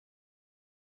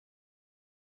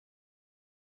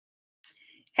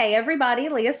Hey everybody,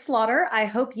 Leah Slaughter. I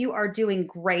hope you are doing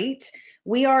great.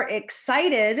 We are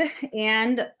excited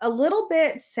and a little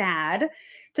bit sad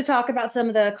to talk about some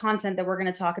of the content that we're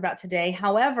going to talk about today.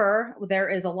 However, there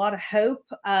is a lot of hope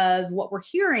of what we're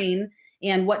hearing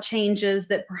and what changes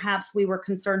that perhaps we were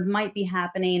concerned might be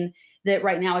happening that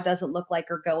right now it doesn't look like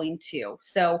are going to.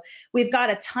 So we've got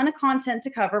a ton of content to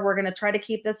cover. We're going to try to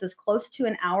keep this as close to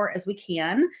an hour as we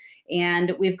can.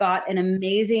 And we've got an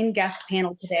amazing guest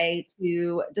panel today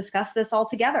to discuss this all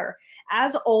together.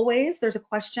 As always, there's a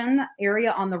question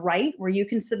area on the right where you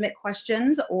can submit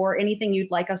questions or anything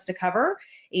you'd like us to cover,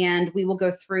 and we will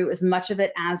go through as much of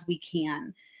it as we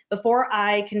can. Before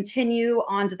I continue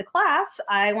on to the class,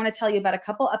 I want to tell you about a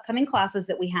couple upcoming classes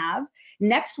that we have.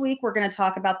 Next week, we're going to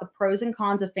talk about the pros and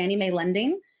cons of Fannie Mae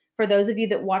lending. For those of you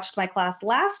that watched my class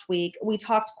last week, we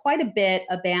talked quite a bit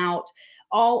about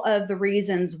all of the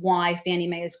reasons why Fannie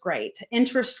Mae is great.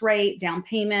 Interest rate, down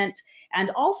payment, and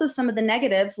also some of the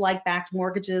negatives like backed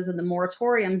mortgages and the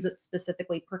moratoriums that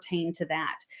specifically pertain to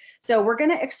that. So we're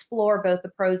going to explore both the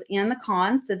pros and the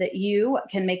cons so that you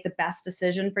can make the best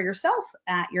decision for yourself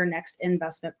at your next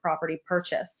investment property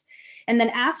purchase. And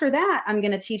then after that, I'm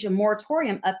going to teach a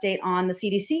moratorium update on the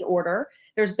CDC order.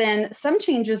 There's been some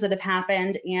changes that have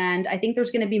happened, and I think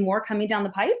there's going to be more coming down the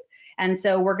pipe. And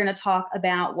so we're going to talk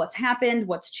about what's happened,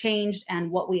 what's changed, and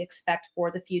what we expect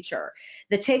for the future.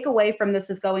 The takeaway from this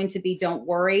is going to be, don't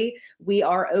worry. We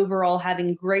are overall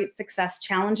having great success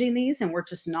challenging these, and we're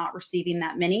just not receiving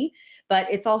that many. But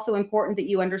it's also important that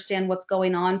you understand what's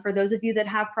going on for those of you that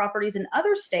have properties in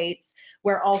other states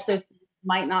where also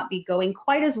might not be going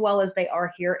quite as well as they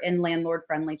are here in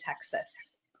landlord-friendly Texas.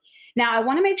 Now, I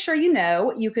want to make sure you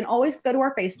know you can always go to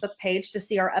our Facebook page to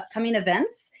see our upcoming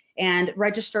events and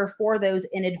register for those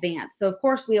in advance. So of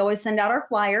course, we always send out our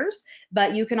flyers,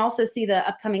 but you can also see the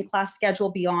upcoming class schedule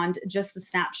beyond just the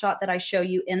snapshot that I show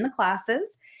you in the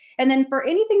classes. And then for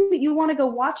anything that you want to go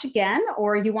watch again,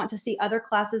 or you want to see other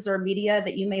classes or media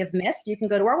that you may have missed, you can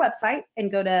go to our website and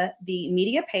go to the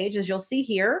media page, as you'll see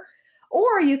here,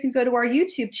 or you can go to our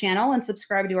YouTube channel and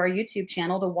subscribe to our YouTube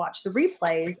channel to watch the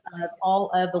replays of all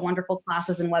of the wonderful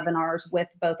classes and webinars with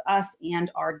both us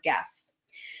and our guests.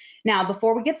 Now,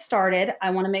 before we get started,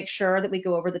 I want to make sure that we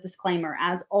go over the disclaimer.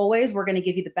 As always, we're going to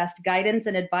give you the best guidance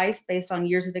and advice based on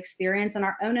years of experience in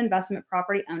our own investment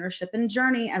property ownership and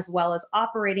journey, as well as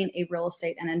operating a real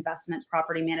estate and investment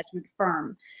property management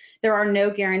firm. There are no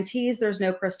guarantees, there's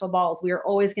no crystal balls. We are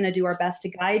always going to do our best to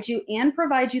guide you and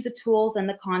provide you the tools and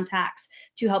the contacts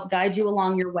to help guide you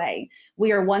along your way.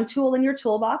 We are one tool in your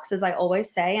toolbox, as I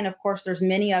always say, and of course, there's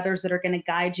many others that are going to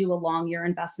guide you along your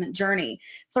investment journey.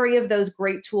 3 of those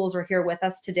great tools are here with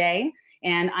us today,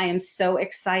 and I am so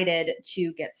excited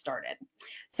to get started.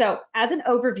 So as an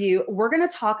overview, we're going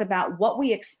to talk about what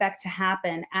we expect to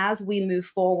happen as we move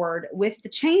forward with the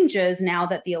changes now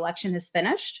that the election has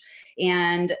finished.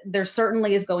 And there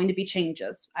certainly is going to be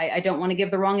changes. I don't want to give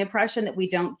the wrong impression that we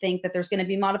don't think that there's going to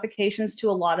be modifications to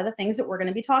a lot of the things that we're going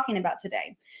to be talking about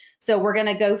today. So we're going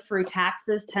to go through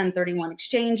taxes, 1031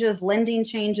 exchanges, lending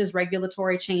changes,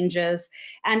 regulatory changes,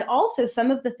 and also some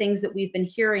of the things that we've been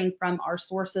hearing from our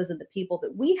sources and the people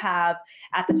that we have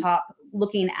at the top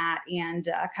looking at and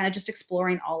kind of just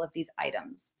exploring all of these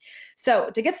items.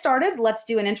 So to get started, let's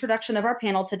do an introduction of our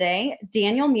panel today.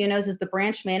 Daniel Munoz is the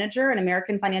branch manager at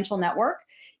American Financial Network.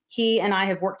 He and I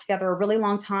have worked together a really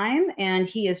long time, and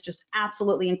he is just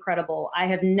absolutely incredible. I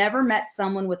have never met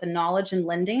someone with a knowledge in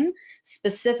lending,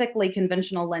 specifically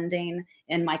conventional lending,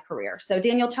 in my career. So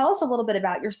Daniel, tell us a little bit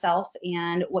about yourself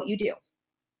and what you do.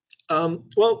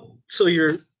 Well, so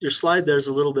your slide there's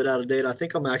a little bit out of date. I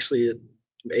think I'm actually at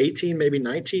 18, maybe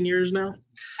 19 years now.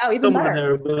 Oh, even better.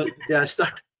 There, but yeah, I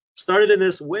started in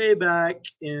this way back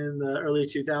in the early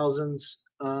 2000s,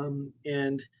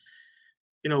 and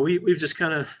you know we've just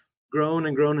kind of grown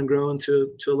and grown and grown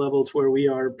to a level to where we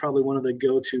are probably one of the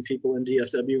go-to people in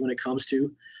DFW when it comes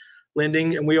to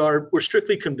lending, and we're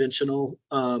strictly conventional,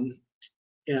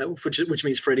 which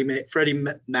means Freddie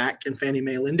Mac and Fannie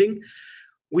Mae lending.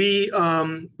 We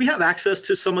have access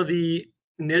to some of the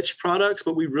niche products,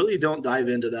 but we really don't dive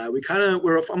into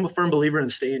that. I'm a firm believer in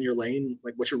stay in your lane,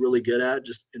 like what you're really good at,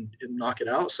 just and knock it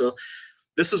out. So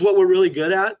this is what we're really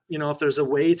good at. You know, if there's a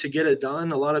way to get it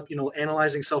done, a lot of,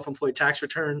 analyzing self-employed tax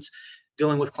returns,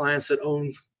 dealing with clients that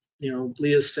own,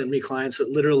 Leah's sent me clients that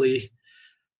literally,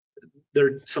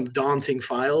 they're some daunting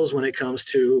files when it comes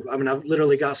to, I've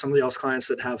literally got somebody else clients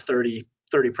that have 30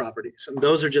 properties, and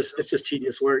those are it's just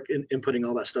tedious work in putting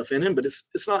all that stuff in, but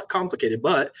it's not complicated.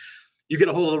 But you get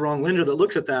a hold of the wrong lender that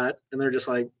looks at that and they're just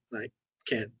like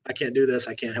I can't do this,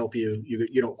 I can't help you,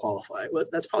 you don't qualify. Well,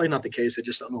 that's probably not the case. They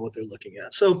just don't know what they're looking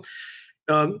at. So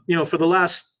For the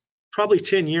last probably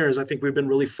 10 years, I think we've been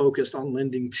really focused on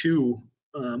lending to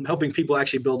helping people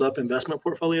actually build up investment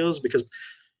portfolios, because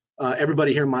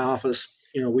everybody here in my office,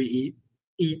 we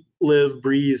eat, live,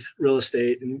 breathe real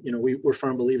estate, and we're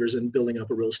firm believers in building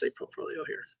up a real estate portfolio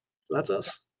here. So that's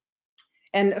us.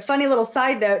 And a funny little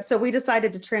side note, so we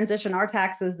decided to transition our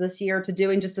taxes this year to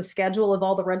doing just a schedule of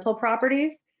all the rental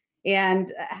properties.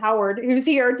 And Howard, who's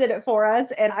here, did it for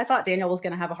us. And I thought Daniel was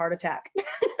going to have a heart attack.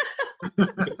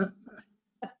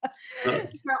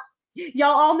 So,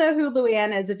 y'all all know who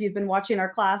Luann is if you've been watching our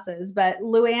classes, but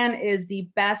Luann is the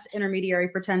best intermediary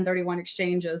for 1031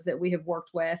 exchanges that we have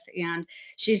worked with, and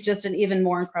she's just an even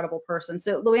more incredible person.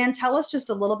 So Luann, tell us just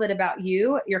a little bit about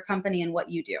you, your company, and what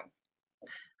you do.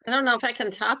 I don't know if I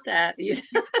can top that.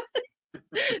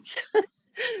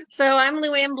 So I'm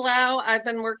Luann Blau. I've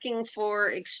been working for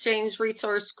Exchange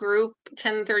Resource Group,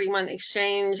 1031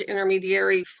 exchange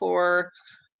intermediary for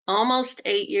almost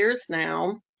 8 years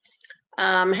now.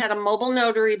 Had a mobile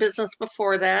notary business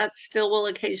before that, still will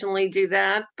occasionally do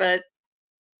that, but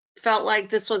felt like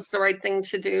this was the right thing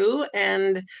to do.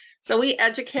 And so we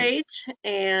educate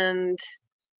and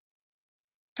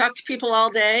talk to people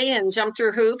all day and jump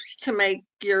through hoops to make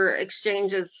your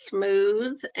exchanges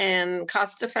smooth and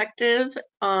cost effective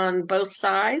on both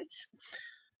sides.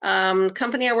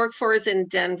 Company I work for is in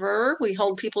Denver. We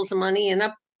hold people's money in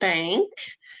a bank,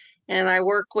 and I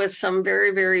work with some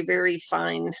very, very, very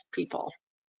fine people.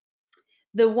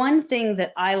 The one thing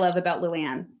that I love about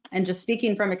Luann, and just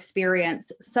speaking from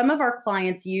experience, some of our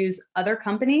clients use other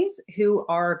companies who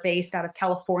are based out of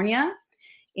California,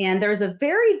 and there's a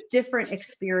very different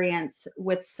experience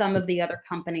with some of the other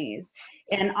companies.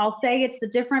 And I'll say it's the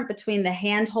difference between the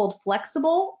handhold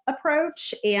flexible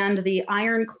approach and the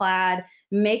ironclad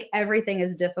make everything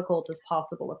as difficult as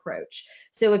possible approach.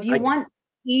 So if you want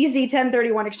easy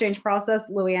 1031 exchange process,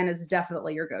 Luann is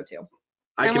definitely your go-to.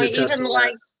 And we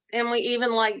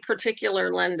even like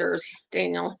particular lenders,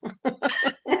 Daniel.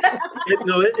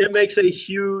 It makes a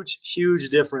huge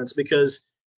difference, because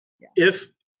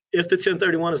if the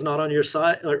 1031 is not on your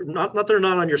side, or not they're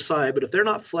not on your side, but if they're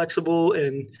not flexible,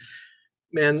 and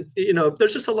man,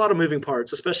 there's just a lot of moving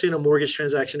parts, especially in a mortgage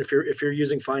transaction. If you're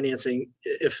using financing,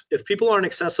 if people aren't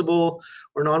accessible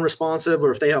or non-responsive,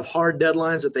 or if they have hard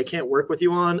deadlines that they can't work with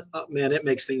you on, man, it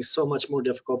makes things so much more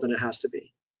difficult than it has to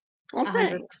be. Well,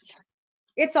 thanks.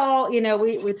 It's all,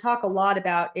 we talk a lot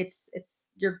about it's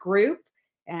your group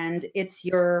and it's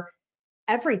your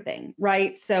everything,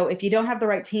 right? So if you don't have the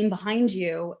right team behind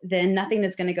you, then nothing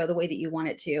is going to go the way that you want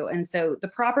it to. And so the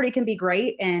property can be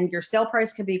great and your sale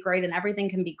price can be great and everything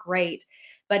can be great,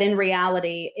 but in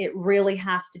reality, it really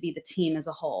has to be the team as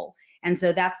a whole. And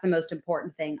so that's the most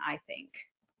important thing, I think.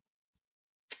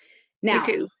 Now,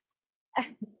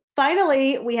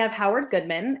 finally, we have Howard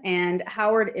Goodman, and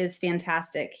Howard is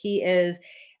fantastic. He is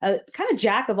a kind of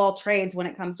jack of all trades when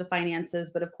it comes to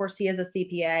finances, but of course he is a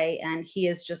CPA and he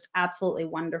is just absolutely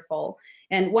wonderful.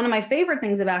 And one of my favorite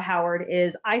things about Howard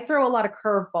is I throw a lot of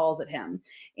curveballs at him,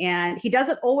 and he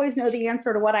doesn't always know the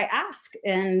answer to what I ask.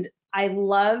 And I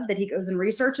love that he goes and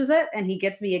researches it and he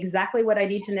gets me exactly what I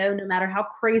need to know, no matter how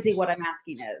crazy what I'm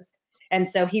asking is. And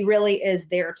so he really is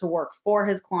there to work for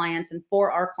his clients and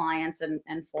for our clients and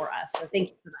for us. So thank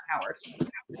you for that, Howard.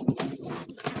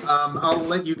 I'll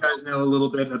let you guys know a little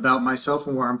bit about myself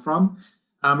and where I'm from.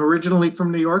 I'm originally from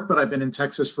New York, but I've been in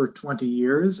Texas for 20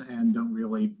 years and don't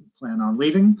really plan on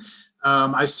leaving.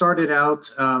 I started out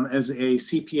as a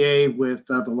CPA with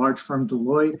the large firm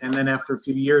Deloitte, and then after a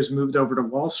few years moved over to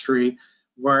Wall Street,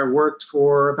 where I worked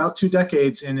for about 2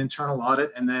 decades in internal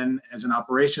audit, and then as an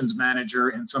operations manager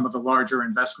in some of the larger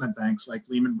investment banks like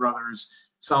Lehman Brothers,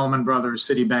 Salomon Brothers,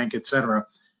 Citibank, et cetera.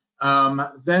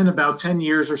 Then about 10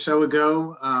 years or so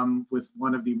ago, with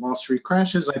one of the Wall Street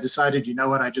crashes, I decided, you know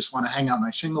what, I just want to hang out my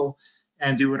shingle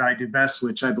and do what I do best,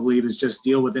 which I believe is just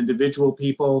deal with individual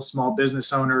people, small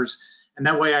business owners. And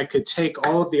that way I could take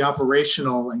all of the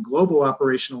operational and global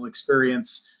operational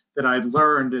experience that I'd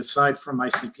learned aside from my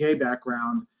CPA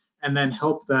background, and then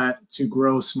help that to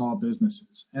grow small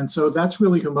businesses. And so that's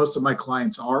really who most of my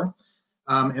clients are.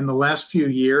 In the last few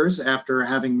years, after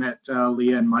having met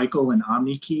Leah and Michael and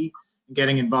OmniKey,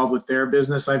 getting involved with their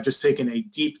business, I've just taken a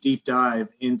deep dive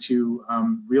into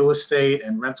real estate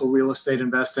and rental real estate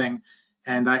investing,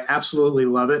 and I absolutely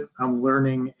love it. I'm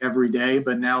learning every day,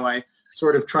 but now I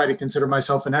sort of try to consider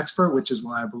myself an expert, which is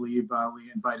why I believe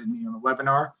Leah invited me on the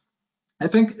webinar. I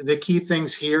think the key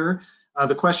things here,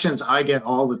 the questions I get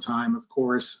all the time, of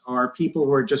course, are people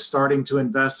who are just starting to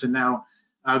invest and now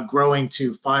growing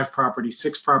to 5 properties,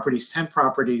 6 properties, 10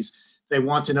 properties They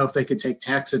want to know if they could take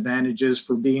tax advantages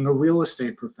for being a real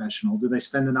estate professional. Do they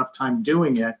spend enough time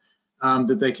doing it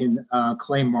that they can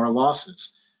claim more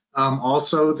losses?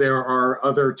 Also, there are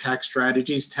other tax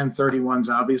strategies, 1031s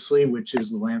obviously, which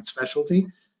is the land specialty,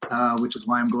 which is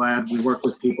why I'm glad we work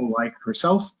with people like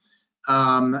herself.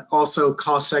 Also,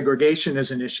 cost segregation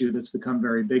is an issue that's become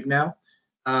very big now,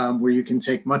 where you can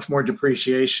take much more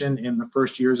depreciation in the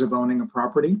first years of owning a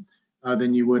property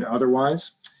than you would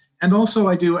otherwise. And also,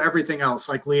 I do everything else,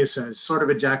 like Leah says, sort of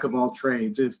a jack of all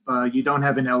trades. If you don't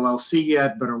have an LLC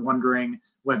yet, but are wondering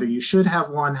whether you should have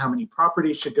one, how many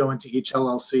properties should go into each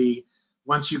LLC,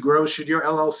 once you grow, should your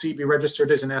LLC be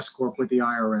registered as an S Corp with the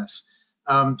IRS?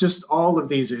 Just all of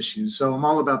these issues. So I'm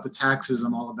all about the taxes.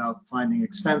 I'm all about finding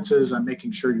expenses. I'm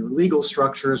making sure your legal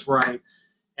structure is right.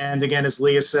 And again, as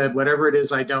Leah said, whatever it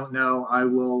is I don't know, I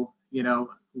will,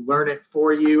 learn it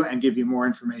for you and give you more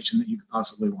information that you could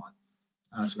possibly want.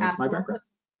 So that's my background.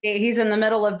 He's in the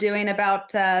middle of doing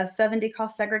about 70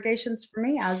 cost segregations for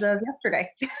me as of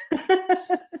yesterday.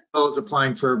 I was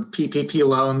applying for PPP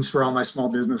loans for all my small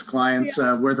business clients,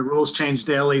 where the rules change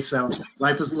daily. So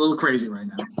life is a little crazy right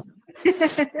now.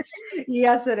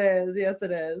 Yes, it is. Yes,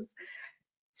 it is.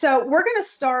 So we're going to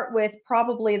start with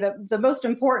probably the most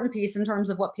important piece in terms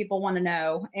of what people want to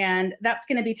know, and that's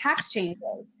going to be tax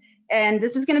changes. And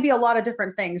this is going to be a lot of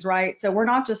different things, right? So we're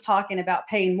not just talking about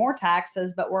paying more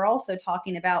taxes, but we're also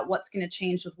talking about what's going to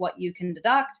change with what you can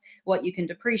deduct, what you can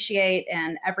depreciate,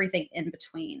 and everything in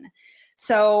between.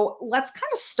 So let's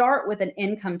kind of start with an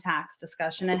income tax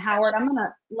discussion. And Howard, I'm going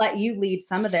to let you lead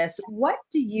some of this. What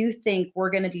do you think we're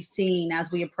going to be seeing as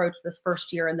we approach this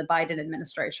first year in the Biden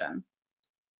administration?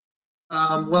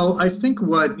 Well, I think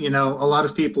what, a lot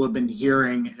of people have been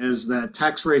hearing is that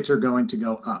tax rates are going to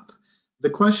go up. The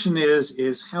question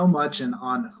is how much and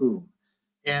on whom?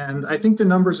 And I think the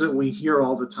numbers that we hear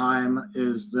all the time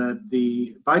is that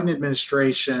the Biden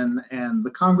administration and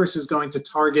the Congress is going to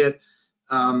target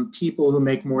people who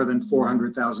make more than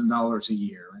 $400,000 a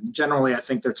year. And generally, I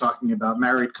think they're talking about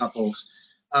married couples,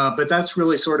 but that's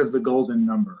really sort of the golden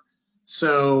number.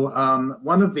 So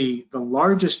one of the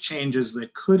largest changes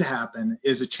that could happen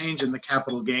is a change in the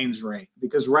capital gains rate,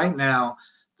 because right now,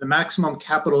 the maximum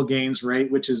capital gains rate,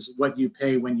 which is what you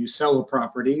pay when you sell a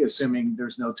property, assuming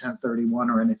there's no 1031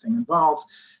 or anything involved,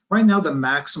 right now the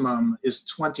maximum is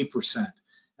 20%.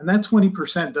 And that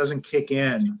 20% doesn't kick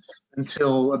in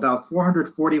until about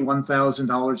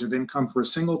 $441,000 of income for a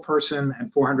single person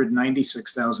and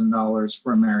 $496,000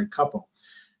 for a married couple.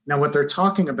 Now, what they're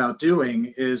talking about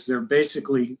doing is they're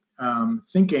basically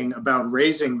thinking about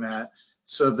raising that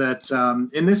so that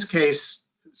in this case,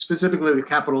 specifically with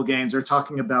capital gains, they're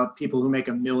talking about people who make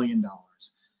 $1 million.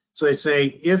 So they say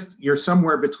if you're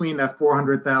somewhere between that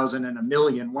 400,000 and $1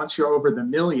 million, once you're over the $1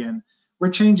 million, we're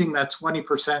changing that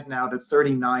 20% now to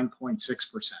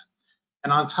 39.6%.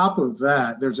 And on top of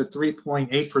that, there's a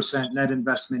 3.8% net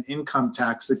investment income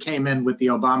tax that came in with the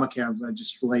Obamacare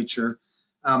legislature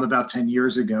about 10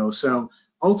 years ago. So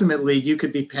ultimately, you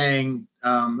could be paying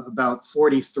about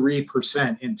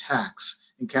 43% in tax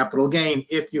in capital gain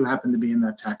if you happen to be in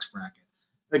that tax bracket.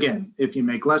 Again, if you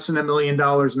make less than $1 million,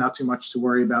 not too much to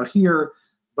worry about here,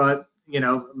 but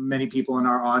many people in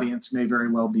our audience may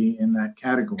very well be in that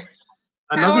category.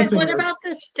 Howard, what about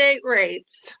the state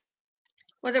rates?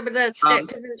 What about the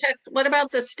state? What about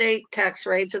the state tax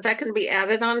rates? Is that going to be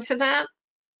added on to that?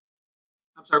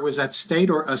 I'm sorry, was that state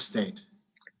or a state?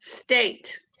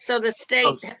 State. So the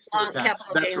state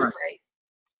capital gains rate.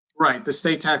 Right, the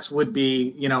state tax would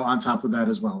be, on top of that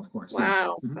as well, of course.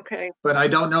 Wow. Yes. Okay. But I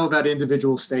don't know about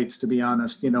individual states, to be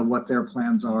honest. What their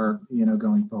plans are,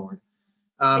 going forward.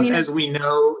 As we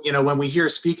know, when we hear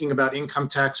speaking about income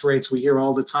tax rates, we hear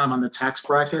all the time on the tax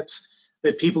brackets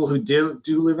that people who do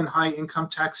live in high income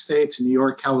tax states, New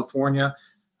York, California,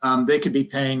 they could be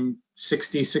paying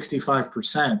 60,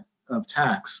 65% of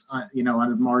tax, on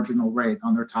a marginal rate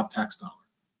on their top tax dollar.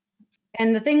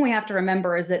 And the thing we have to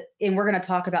remember is that, and we're going to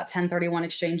talk about 1031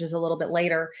 exchanges a little bit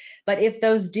later, but if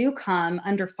those do come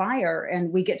under fire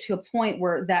and we get to a point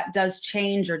where that does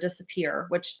change or disappear,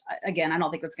 which again, I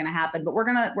don't think that's going to happen, but we're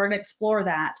going to explore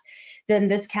that, then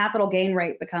this capital gain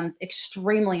rate becomes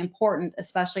extremely important,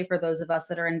 especially for those of us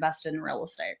that are invested in real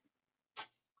estate.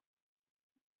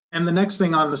 And the next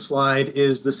thing on the slide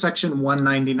is the Section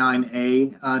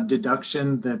 199A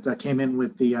deduction that came in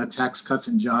with the Tax Cuts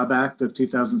and Jobs Act of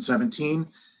 2017.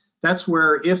 That's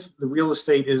where if the real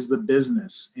estate is the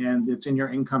business and it's in your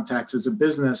income tax as a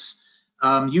business,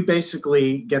 you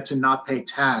basically get to not pay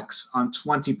tax on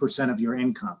 20% of your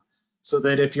income. So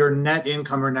that if your net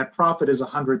income or net profit is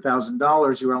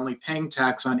 $100,000, you're only paying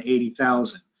tax on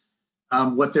 $80,000.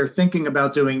 What they're thinking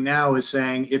about doing now is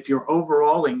saying if your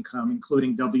overall income,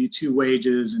 including W-2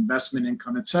 wages, investment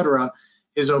income, et cetera,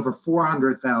 is over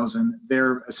 400,000,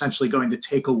 they're essentially going to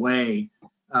take away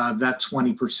that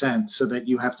 20% so that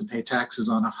you have to pay taxes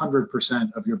on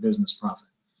 100% of your business profit.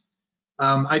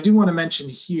 I do want to mention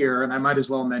here, and I might as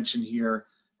well mention here,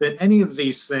 that any of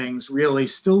these things really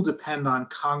still depend on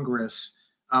Congress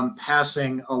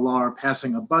passing a law or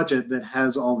passing a budget that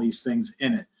has all these things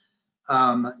in it.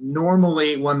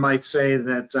 Normally, one might say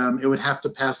that it would have to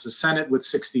pass the Senate with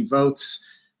 60 votes,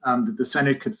 that the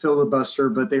Senate could filibuster,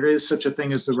 but there is such a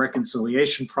thing as the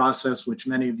reconciliation process, which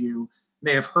many of you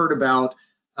may have heard about.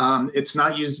 It's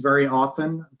not used very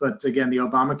often, but again, the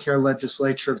Obamacare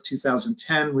legislature of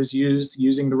 2010 was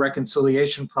using the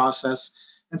reconciliation process,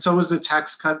 and so was the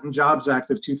Tax Cut and Jobs Act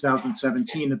of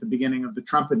 2017 at the beginning of the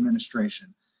Trump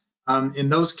administration. In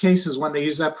those cases, when they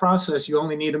use that process, you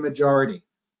only need a majority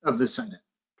of the Senate,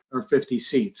 or 50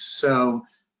 seats. So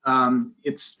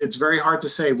it's very hard to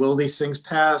say, will these things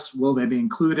pass? Will they be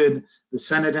included? The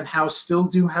Senate and House still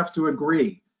do have to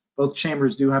agree. Both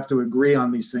chambers do have to agree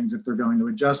on these things if they're going to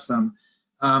adjust them.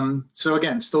 So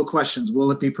again, still questions.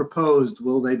 Will it be proposed?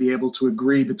 Will they be able to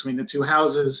agree between the two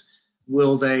houses?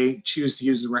 Will they choose to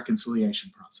use the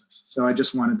reconciliation process? So I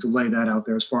just wanted to lay that out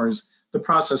there as far as the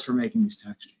process for making these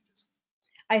tax changes.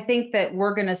 I think that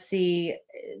we're going to see,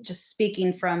 just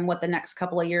speaking from what the next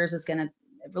couple of years is going to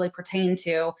really pertain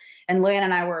to, and Luann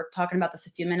and I were talking about this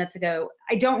a few minutes ago,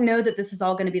 I don't know that this is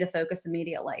all going to be the focus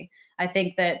immediately. I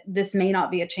think that this may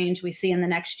not be a change we see in the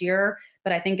next year,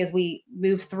 but I think as we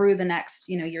move through the next,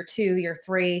 year 2, year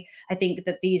 3, I think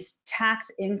that these tax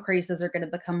increases are going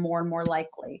to become more and more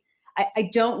likely. I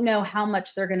don't know how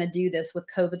much they're going to do this with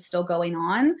COVID still going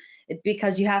on,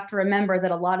 because you have to remember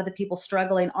that a lot of the people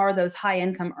struggling are those high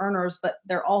income earners, but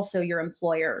they're also your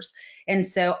employers. And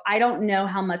so I don't know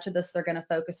how much of this they're going to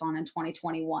focus on in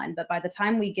 2021, but by the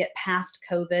time we get past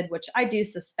COVID, which I do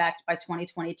suspect by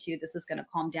 2022, this is going to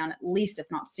calm down at least, if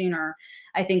not sooner,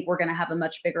 I think we're going to have a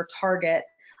much bigger target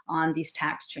on these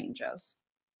tax changes.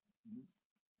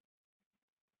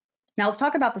 Now let's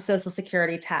talk about the Social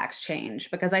Security tax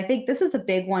change, because I think this is a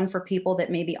big one for people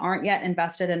that maybe aren't yet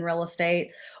invested in real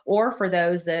estate, or for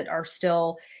those that are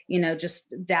still, just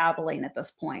dabbling at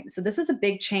this point. So this is a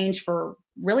big change for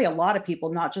really a lot of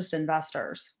people, not just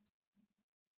investors.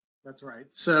 That's right.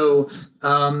 So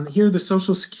here, the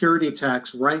Social Security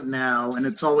tax right now, and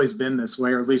it's always been this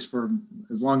way, or at least for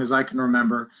as long as I can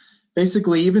remember,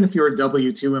 basically, even if you're a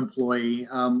W-2 employee,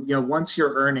 once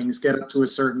your earnings get up to a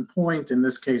certain point, in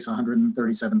this case,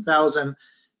 137,000,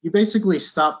 you basically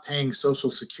stop paying Social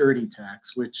Security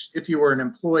tax, which if you were an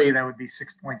employee, that would be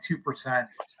 6.2%.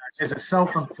 As a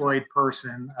self-employed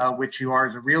person, which you are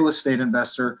as a real estate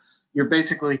investor, you're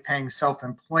basically paying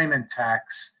self-employment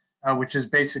tax, which is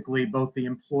basically both the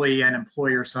employee and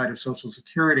employer side of Social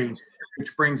Security,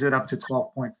 which brings it up to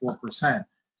 12.4%.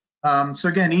 So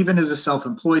again, even as a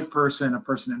self-employed person, a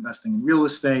person investing in real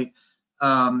estate,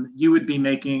 you would be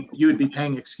paying,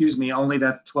 only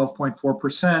that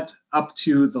 12.4% up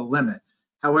to the limit.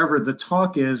 However, the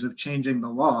talk is of changing the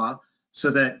law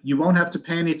so that you won't have to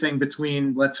pay anything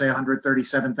between, let's say,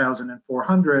 137,000 and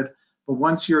 400. But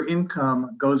once your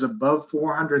income goes above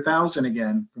 400,000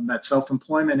 again from that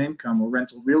self-employment income or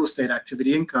rental real estate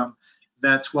activity income,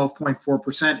 that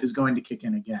 12.4% is going to kick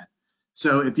in again.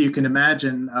 So if you can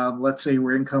imagine, let's say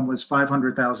your income was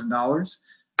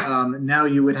 $500,000, now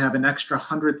you would have an extra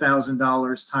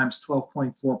 $100,000 times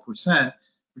 12.4%,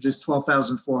 which is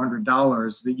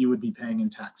 $12,400 that you would be paying in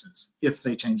taxes if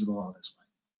they change the law this way.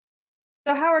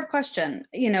 So Howard, question,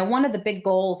 one of the big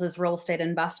goals as real estate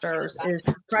investors is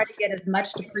to try to get as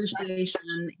much depreciation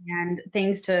and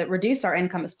things to reduce our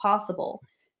income as possible.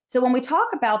 So when we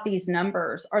talk about these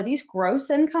numbers, are these gross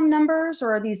income numbers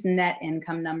or are these net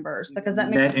income numbers? Because that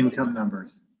makes net income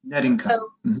numbers, net income. So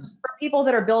for people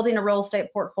that are building a real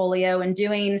estate portfolio and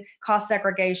doing cost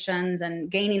segregations and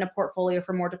gaining a portfolio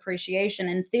for more depreciation,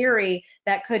 in theory,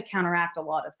 that could counteract a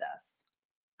lot of this.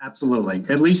 Absolutely,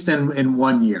 at least in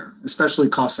 1 year, especially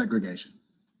cost segregation.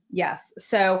 Yes.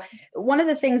 So one of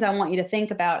the things I want you to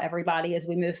think about, everybody, as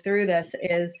we move through this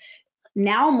is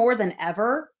now more than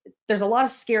ever, there's a lot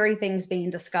of scary things being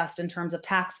discussed in terms of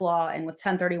tax law and with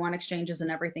 1031 exchanges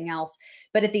and everything else.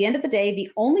 But at the end of the day,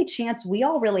 the only chance we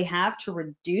all really have to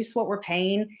reduce what we're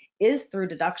paying is through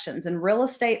deductions. And real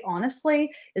estate,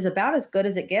 honestly, is about as good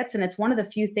as it gets. And it's one of the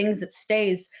few things that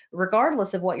stays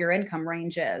regardless of what your income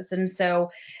range is. And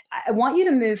so I want you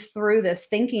to move through this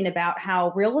thinking about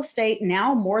how real estate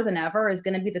now more than ever is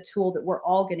going to be the tool that we're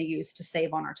all going to use to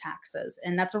save on our taxes.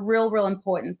 And that's a real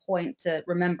important point to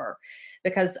remember.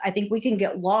 because I think we can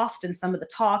get lost in some of the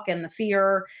talk and the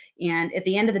fear. And at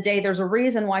the end of the day, there's a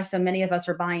reason why so many of us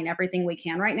are buying everything we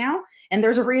can right now. And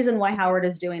there's a reason why Howard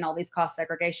is doing all these cost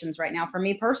segregations right now for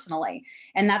me personally.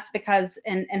 And that's because,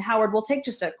 and Howard, we'll take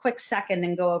just a quick second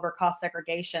and go over cost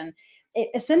segregation. It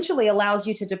essentially allows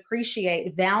you to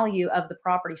depreciate value of the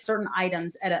property, certain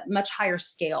items at a much higher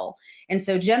scale. And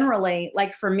so generally,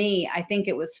 like for me, I think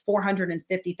it was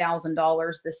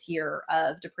 $450,000 this year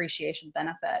of depreciation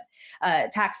benefit,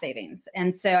 tax savings.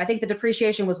 And so I think the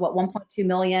depreciation was what, 1.2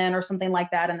 million or something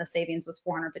like that, and the savings was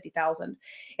 450,000.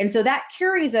 And so that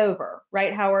carries over,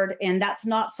 right, Howard? And that's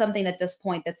not something at this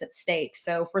point that's at stake.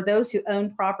 So for those who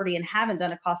own property and haven't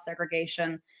done a cost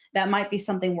segregation, that might be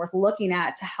something worth looking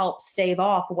at to help stave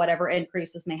off whatever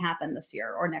increases may happen this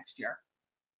year or next year.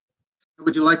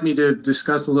 Would you like me to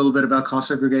discuss a little bit about cost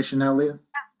segregation now, Leah?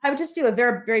 I would just do a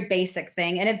very, very basic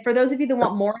thing. And for those of you that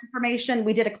want more information,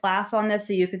 we did a class on this,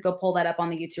 so you could go pull that up on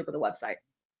the YouTube or the website.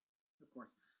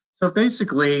 So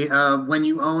basically, when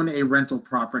you own a rental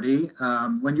property,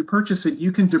 when you purchase it,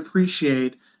 you can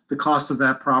depreciate the cost of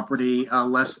that property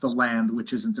less the land,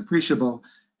 which isn't depreciable,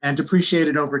 and depreciate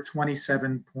it over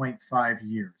 27.5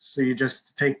 years. So you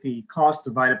just take the cost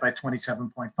divided by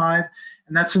 27.5,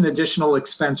 and that's an additional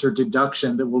expense or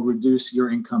deduction that will reduce your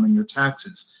income and your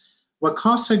taxes. What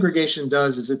cost segregation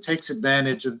does is it takes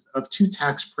advantage of two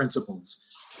tax principles.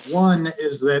 One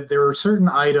is that there are certain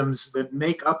items that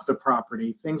make up the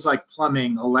property, things like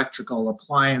plumbing, electrical,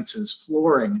 appliances,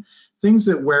 flooring, things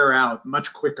that wear out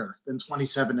much quicker than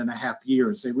 27.5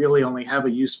 years. They really only have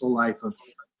a useful life of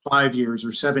 5 years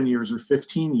or 7 years or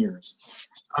 15 years.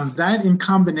 That in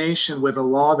combination with a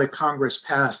law that Congress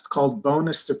passed called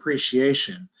bonus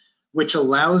depreciation, which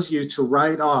allows you to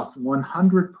write off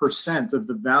 100% of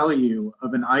the value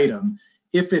of an item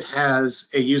if it has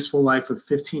a useful life of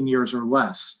 15 years or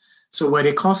less. So what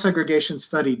a cost segregation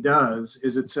study does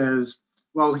is it says,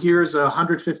 well, here's a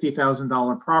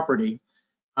 $150,000 property,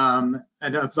 and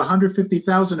of the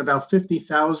 $150,000, about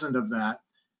 $50,000 of that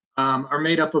are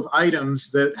made up of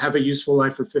items that have a useful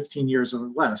life for 15 years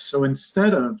or less. So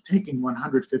instead of taking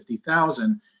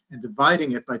 $150,000 and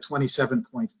dividing it by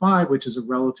 27.5, which is a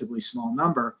relatively small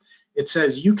number, it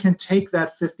says you can take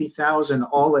that $50,000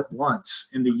 all at once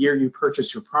in the year you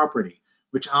purchase your property,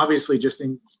 which obviously just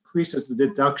increases the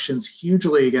deductions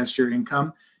hugely against your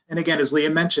income. And again, as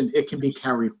Leah mentioned, it can be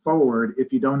carried forward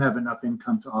if you don't have enough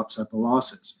income to offset the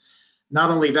losses. Not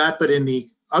only that, but in the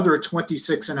other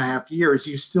 26.5 years,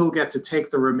 you still get to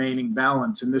take the remaining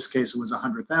balance. In this case, it was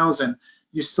 100,000.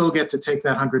 You still get to take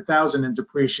that 100,000 and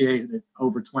depreciate it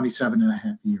over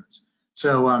 27.5 years.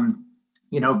 So,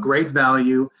 great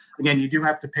value. Again, you do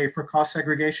have to pay for cost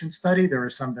segregation study. There are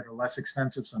some that are less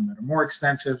expensive, some that are more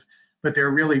expensive, but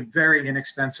they're really very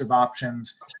inexpensive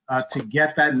options to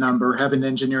get that number, have an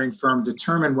engineering firm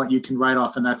determine what you can write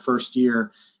off in that first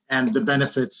year, and the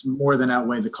benefits more than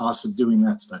outweigh the cost of doing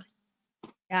that study.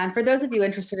 Yeah, and for those of you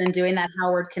interested in doing that,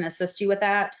 Howard can assist you with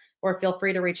that, or feel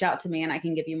free to reach out to me and I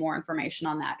can give you more information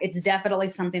on that. It's definitely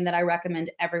something that I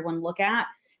recommend everyone look at,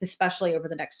 especially over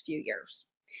the next few years.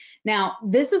 Now,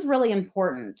 this is really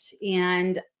important,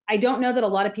 and I don't know that a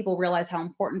lot of people realize how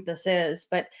important this is,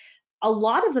 but a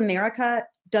lot of America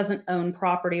doesn't own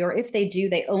property, or if they do,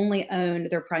 they only own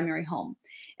their primary home.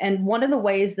 And one of the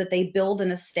ways that they build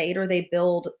an estate or they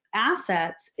build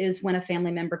assets is when a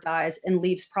family member dies and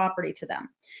leaves property to them.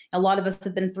 A lot of us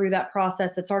have been through that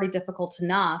process. It's already difficult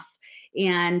enough.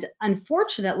 And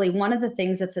unfortunately, one of the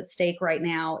things that's at stake right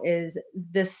now is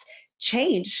this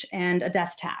change and a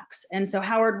death tax. And so,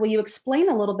 Howard, will you explain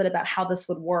a little bit about how this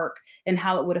would work and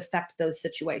how it would affect those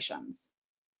situations?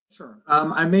 Sure.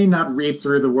 I may not read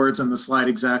through the words on the slide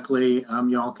exactly.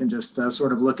 Y'all can just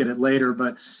sort of look at it later.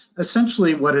 But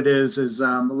essentially what it is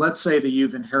let's say that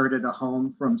you've inherited a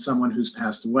home from someone who's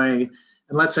passed away.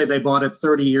 And let's say they bought it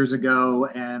 30 years ago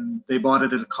and they bought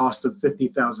it at a cost of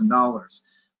 $50,000.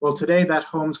 Well, today that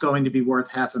home's going to be worth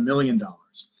 $500,000.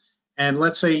 And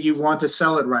let's say you want to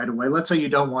sell it right away. Let's say you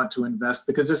don't want to invest,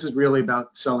 because this is really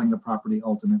about selling the property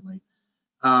ultimately.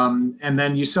 And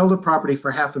then you sell the property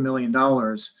for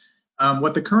 $500,000.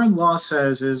 What the current law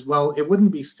says is, well, it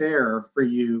wouldn't be fair for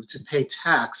you to pay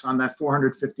tax on that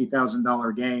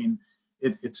 $450,000 gain.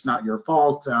 It's not your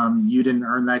fault. You didn't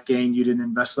earn that gain. You didn't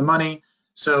invest the money.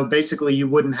 So basically, you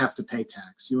wouldn't have to pay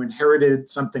tax. You inherited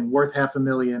something worth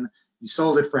 $500,000. You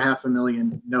sold it for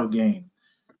 $500,000, no gain.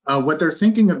 What they're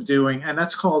thinking of doing, and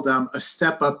that's called a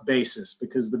step-up basis,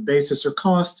 because the basis or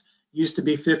cost used to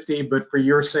be 50, but for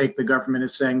your sake, the government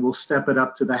is saying we'll step it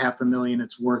up to the $500,000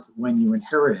 it's worth when you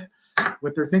inherit it.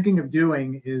 What they're thinking of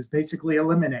doing is basically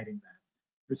eliminating that.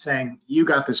 They're saying you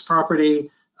got this property,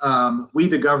 We,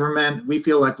 the government, we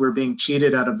feel like we're being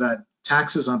cheated out of that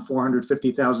taxes on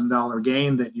 $450,000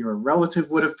 gain that your relative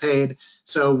would have paid.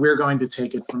 So we're going to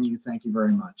take it from you. Thank you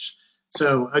very much.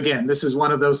 So again, this is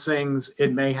one of those things.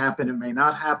 It may happen, it may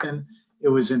not happen. It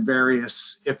was in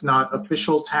various, if not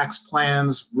official tax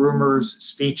plans, rumors,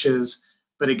 speeches.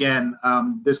 But again,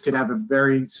 this could have a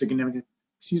very significant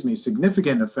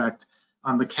effect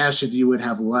on the cash that you would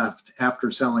have left after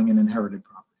selling an inherited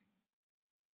property.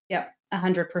 Yep,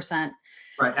 100%.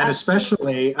 Right, and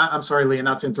especially, I'm sorry, Leah,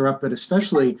 not to interrupt, but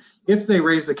especially if they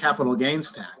raise the capital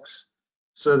gains tax.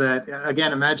 So that,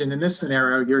 again, imagine in this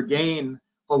scenario, your gain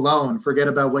alone, forget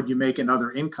about what you make in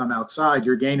other income outside,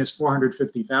 your gain is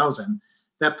 $450,000.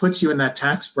 That puts you in that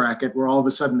tax bracket where all of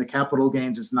a sudden the capital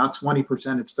gains is not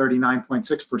 20%, it's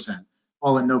 39.6%,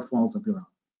 all at no fault of your own.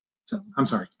 So I'm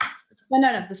sorry. No,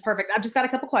 that's perfect. I've just got a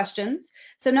couple questions.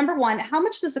 So number one, how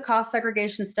much does the cost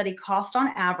segregation study cost on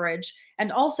average?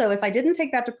 And also, if I didn't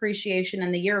take that depreciation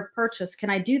in the year of purchase, can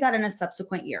I do that in a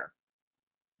subsequent year?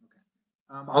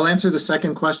 I'll answer the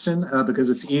second question because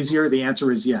it's easier. The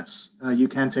answer is yes. You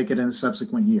can take it in a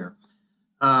subsequent year.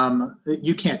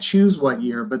 You can't choose what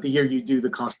year, but the year you do the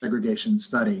cost segregation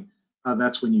study,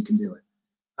 that's when you can do it.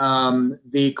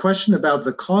 The question about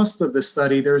the cost of the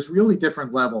study, there's really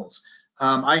different levels.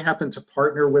 I happen to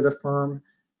partner with a firm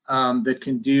that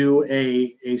can do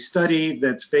a study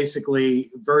that's basically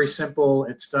very simple.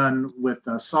 It's done with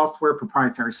software,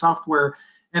 proprietary software,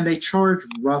 and they charge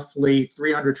roughly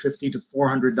 $350 to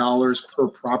 $400 per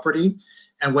property.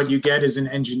 And what you get is an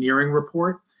engineering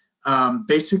report.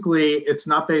 Basically, it's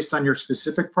not based on your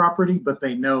specific property, but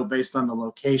they know based on the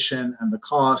location and the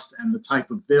cost and the type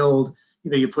of build,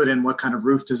 you put in what kind of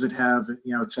roof does it have,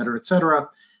 et cetera, et cetera.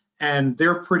 And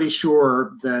they're pretty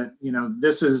sure that,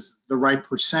 this is the right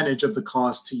percentage of the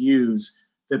cost to use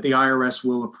that the IRS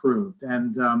will approve.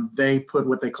 And they put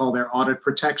what they call their audit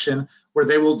protection, where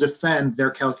they will defend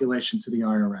their calculation to the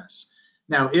IRS.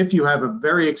 Now, if you have a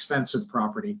very expensive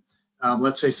property,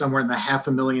 let's say somewhere in the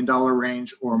 $500,000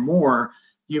 range or more,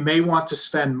 you may want to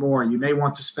spend more. You may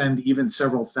want to spend even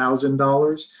several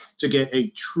 $1,000s to get a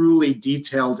truly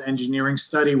detailed engineering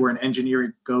study where an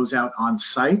engineer goes out on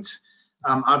site.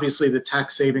 Obviously, the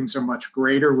tax savings are much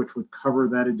greater, which would cover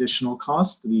that additional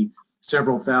cost, the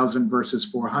several thousand versus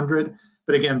 400.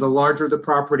 But again, the larger the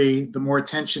property, the more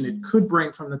attention it could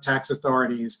bring from the tax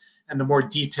authorities and the more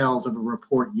detailed of a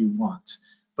report you want.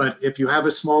 But if you have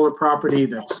a smaller property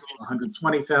that's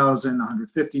 120,000,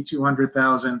 150,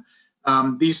 200,000,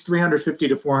 these $350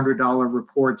 to $400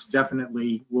 reports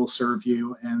definitely will serve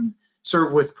you and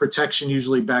serve with protection,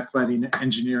 usually backed by the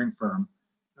engineering firm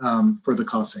for the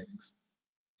cost savings.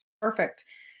 Perfect.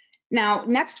 Now,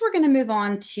 next we're going to move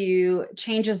on to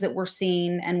changes that we're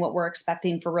seeing and what we're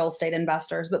expecting for real estate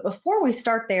investors. But before we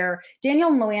start there, Daniel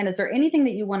and Luann, is there anything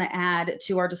that you want to add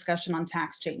to our discussion on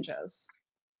tax changes?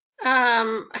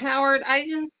 Howard,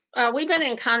 we've been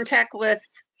in contact with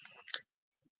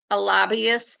a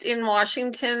lobbyist in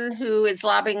Washington who is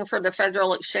lobbying for the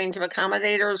Federal Exchange of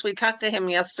Accommodators. We talked to him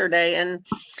yesterday, and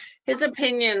his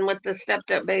opinion with the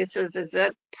stepped-up basis is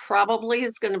that probably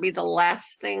is going to be the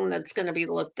last thing that's going to be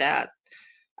looked at,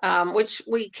 which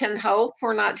we can hope.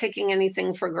 We're not taking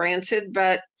anything for granted,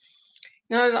 but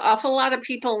there's an awful lot of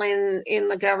people in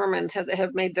the government that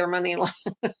have made their money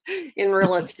in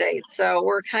real estate. So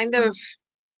we're kind of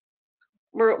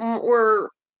we're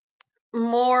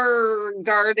more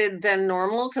guarded than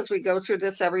normal because we go through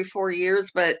this every 4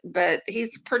 years. But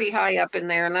he's pretty high up in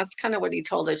there, and that's kind of what he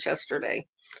told us yesterday.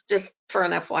 Just for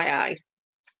an FYI.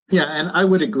 Yeah, and I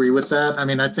would agree with that. I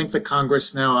mean, I think the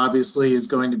Congress now obviously is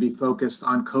going to be focused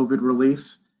on COVID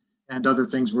relief and other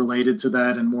things related to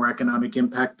that and more economic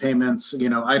impact payments.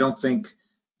 I don't think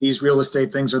these real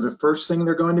estate things are the first thing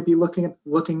they're going to be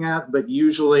looking at, but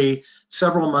usually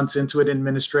several months into an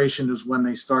administration is when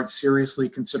they start seriously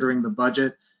considering the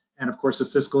budget. And of course, the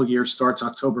fiscal year starts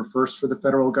October 1st for the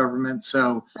federal government.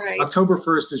 So right. October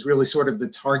 1st is really sort of the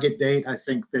target date, I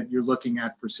think, that you're looking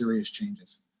at for serious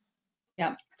changes.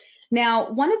 Yeah. Now,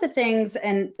 one of the things,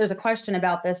 and there's a question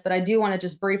about this, but I do want to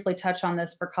just briefly touch on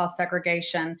this for cost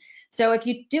segregation. So if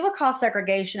you do a cost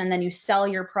segregation and then you sell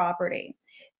your property,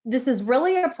 this is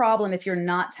really a problem if you're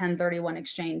not 1031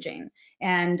 exchanging.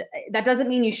 And that doesn't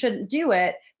mean you shouldn't do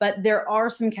it, but there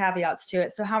are some caveats to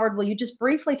it. So Howard, will you just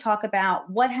briefly talk about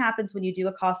what happens when you do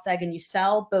a cost seg and you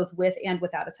sell both with and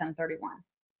without a 1031?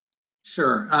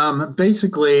 Sure.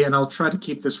 Basically, and I'll try to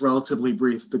keep this relatively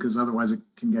brief because otherwise it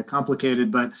can get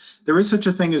complicated, but there is such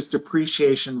a thing as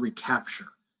depreciation recapture.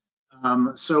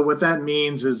 So what that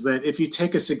means is that if you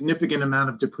take a significant amount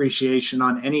of depreciation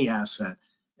on any asset,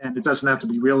 And it doesn't have to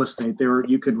be real estate.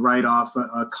 You could write off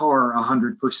a car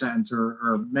 100%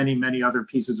 or many, many other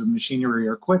pieces of machinery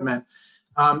or equipment.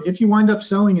 If you wind up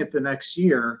selling it the next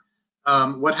year,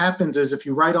 what happens is if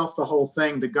you write off the whole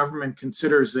thing, the government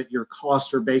considers that your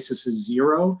cost or basis is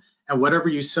zero, and whatever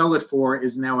you sell it for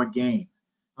is now a gain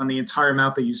on the entire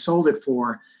amount that you sold it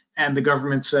for. And the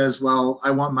government says, well,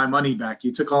 I want my money back.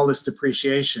 You took all this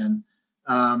depreciation,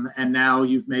 and now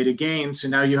you've made a gain, so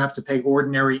now you have to pay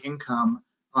ordinary income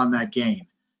on that gain.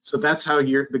 So that's how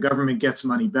the government gets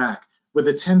money back. With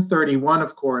a 1031,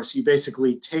 of course, you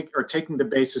basically taking the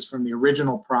basis from the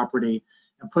original property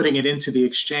and putting it into the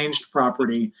exchanged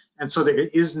property. And so there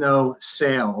is no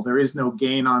sale, there is no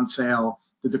gain on sale.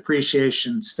 The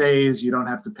depreciation stays, you don't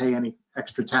have to pay any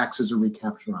extra taxes or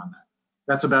recapture on that.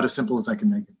 That's about as simple as I can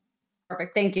make it.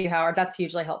 Perfect. Thank you, Howard. That's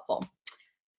hugely helpful.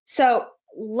 So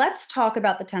let's talk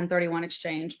about the 1031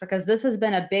 exchange, because this has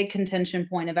been a big contention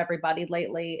point of everybody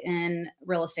lately in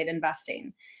real estate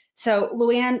investing. So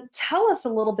Luann, tell us a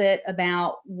little bit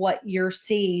about what you're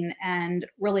seeing and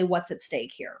really what's at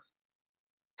stake here.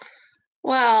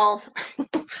 Well,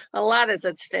 a lot is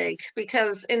at stake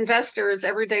because investors,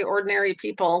 everyday ordinary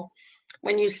people,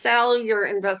 when you sell your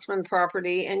investment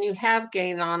property and you have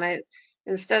gain on it,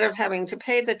 instead of having to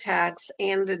pay the tax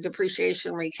and the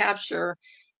depreciation recapture,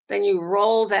 then you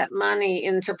roll that money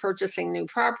into purchasing new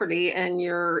property and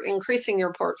you're increasing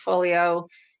your portfolio,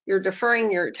 you're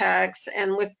deferring your tax,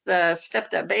 and with the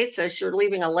stepped-up basis, you're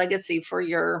leaving a legacy for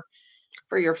your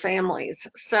families.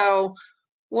 So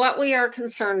what we are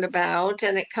concerned about,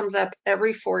 and it comes up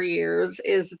every 4 years,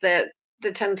 is that the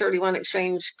 1031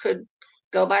 exchange could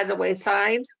go by the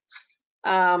wayside,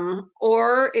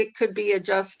 or it could be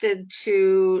adjusted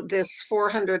to this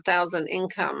 400,000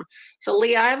 income. So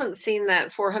Lee, I haven't seen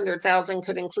that 400,000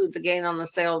 could include the gain on the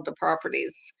sale of the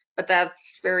properties, but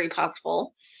that's very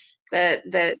possible that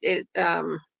it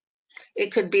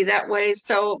could be that way.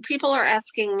 So people are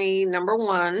asking me, number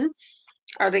one,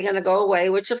 are they going to go away?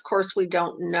 Which of course we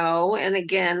don't know. And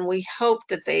again, we hope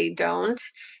that they don't.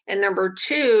 And number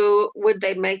two, would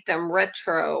they make them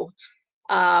retro?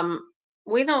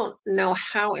 We don't know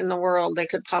how in the world they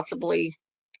could possibly,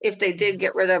 if they did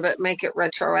get rid of it, make it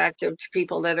retroactive to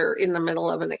people that are in the middle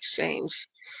of an exchange.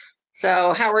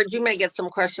 So Howard, you may get some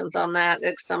questions on that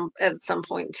at some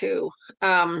point too.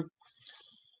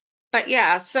 But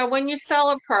yeah, so when you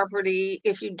sell a property,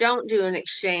 if you don't do an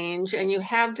exchange and you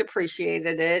have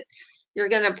depreciated it, you're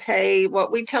going to pay what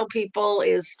we tell people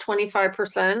is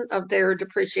 25% of their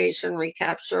depreciation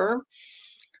recapture.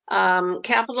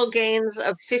 Capital gains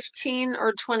of 15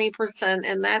 or 20%,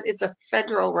 and that is a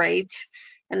federal rate.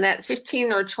 And that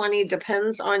 15 or 20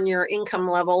 depends on your income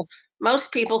level.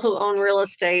 Most people who own real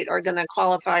estate are going to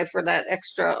qualify for that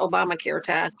extra Obamacare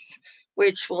tax,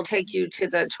 which will take you to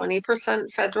the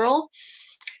 20% federal.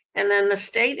 And then the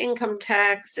state income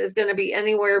tax is going to be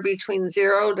anywhere between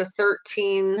 0 to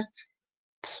 13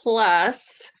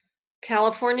 plus.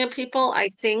 California people, I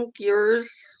think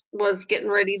yours was getting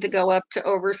ready to go up to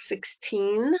over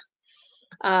 16.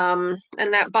 And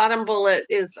that bottom bullet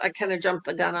is, I kind of jumped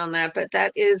the gun on that, but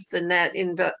that is the net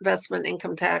investment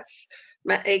income tax,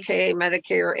 aka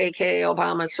Medicare, aka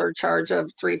Obama surcharge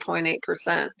of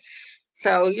 3.8%.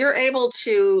 So you're able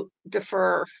to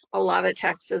defer a lot of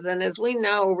taxes. And as we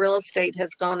know, real estate has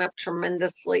gone up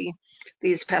tremendously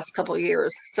these past couple of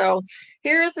years. So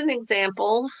here's an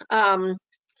example.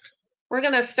 We're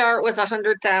going to start with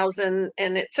 100,000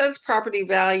 and it says property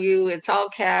value. It's all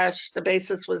cash. The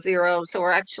basis was 0. So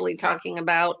we're actually talking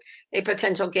about a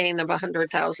potential gain of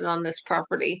 100,000 on this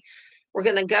property. We're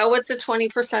going to go with the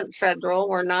 20% federal.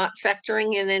 We're not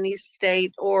factoring in any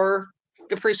state or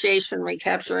depreciation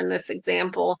recapture in this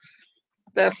example.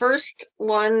 The first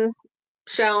one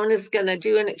shown is going to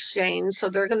do an exchange. So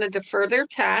they're going to defer their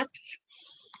tax.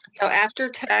 So after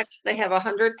tax, they have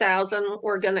 100,000.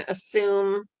 We're going to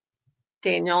assume,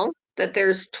 Daniel, that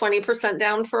there's 20%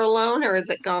 down for a loan, or has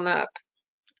it gone up?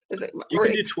 Is it? You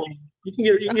can do 20. You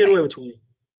can get away with 20.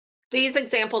 These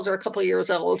examples are a couple years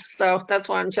old, so that's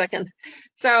why I'm checking.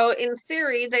 So in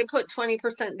theory, they put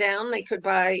 20% down. They could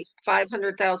buy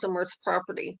 500,000 worth of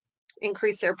property,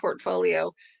 increase their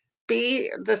portfolio. B,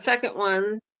 the second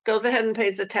one, goes ahead and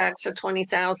pays the tax of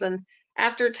 20,000.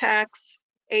 After tax,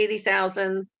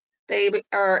 80,000. They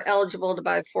are eligible to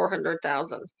buy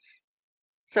 400,000.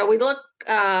 So we look,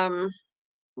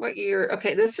 what year?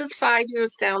 Okay, this is 5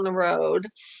 years down the road.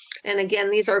 And again,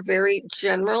 these are very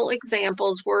general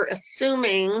examples. We're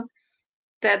assuming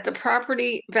that the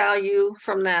property value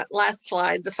from that last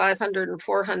slide, the 500 and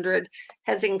 400,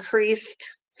 has increased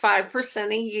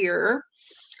 5% a year.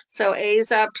 So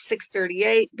A's up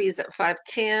 638, B's at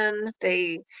 510.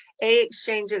 A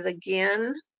exchanges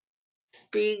again.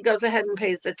 B goes ahead and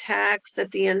pays the tax.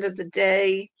 At the end of the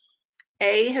day,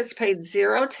 A has paid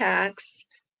 0 tax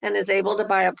and is able to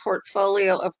buy a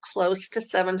portfolio of close to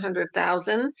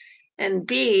 700,000, and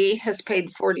B has paid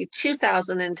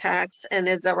 42,000 in tax and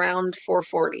is around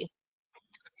 440.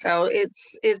 So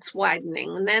it's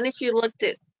widening. And then if you looked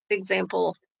at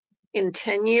example in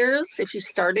 10 years, if you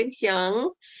started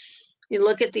young, you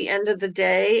look at the end of the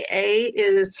day, A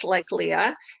is like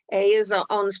Leah. A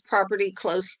owns property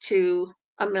close to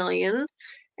 $1 million,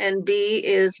 and B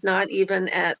is not even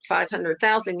at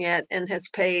 500,000 yet and has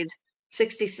paid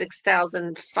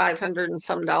 66,500 and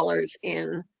some dollars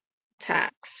in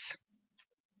tax.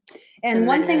 And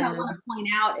one thing I want to point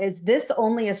out is this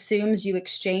only assumes you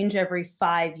exchange every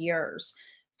 5 years.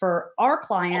 For our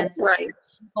clients, right,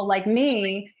 people like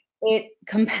me, it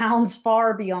compounds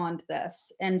far beyond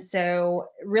this. And so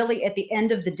really at the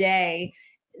end of the day,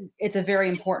 it's a very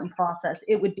important process.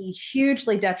 It would be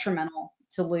hugely detrimental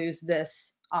to lose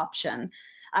this option.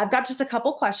 I've got just a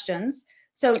couple questions.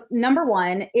 So number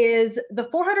one, is the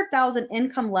 400,000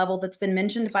 income level that's been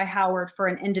mentioned by Howard for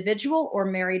an individual or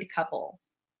married couple?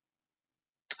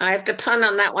 I have to pun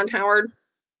on that one, Howard.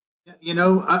 You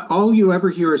know, all you ever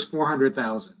hear is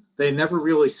 400,000. They never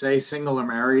really say single or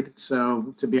married.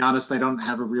 So to be honest, I don't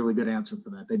have a really good answer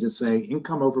for that. They just say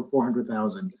income over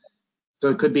 400,000. So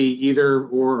it could be either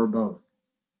or both.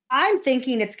 I'm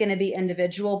thinking it's going to be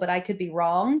individual, but I could be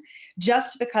wrong,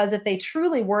 just because if they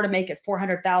truly were to make it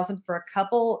 400,000 for a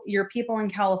couple, your people in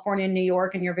California and New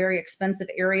York and your very expensive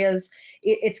areas,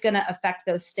 it's going to affect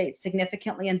those states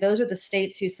significantly. And those are the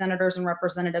states whose senators and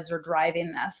representatives are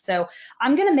driving this. So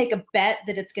I'm going to make a bet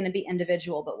that it's going to be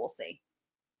individual, but we'll see.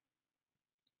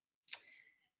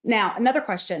 Now, another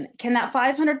question, can that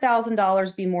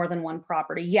 $500,000 be more than one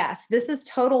property? Yes, this is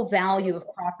total value of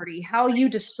property. How you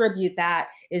distribute that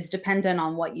is dependent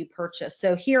on what you purchase.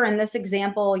 So here in this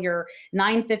example, your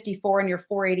 954 and your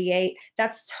 488,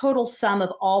 that's total sum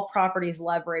of all properties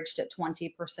leveraged at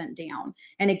 20% down.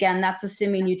 And again, that's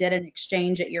assuming you did an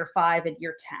exchange at year 5 and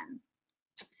year 10.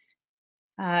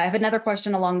 I have another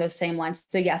question along those same lines.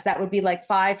 So yes, that would be like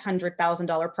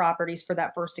 $500,000 properties for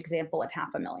that first example at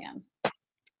 $500,000.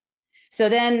 So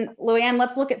then, Luann,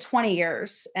 let's look at 20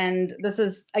 years. And this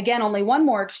is, again, only one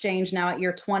more exchange now at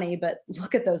year 20, but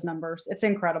look at those numbers. It's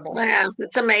incredible. Yeah,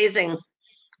 it's amazing.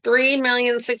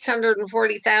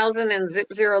 3,640,000 and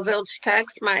zero zilch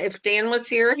tax. If Dan was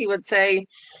here, he would say,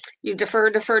 you defer,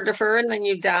 and then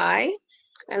you die.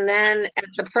 And then at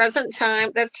the present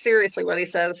time, that's seriously what he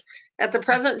says. At the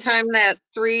present time, that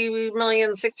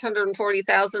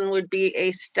 3,640,000 would be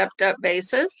a stepped up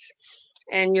basis,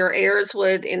 and your heirs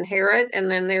would inherit,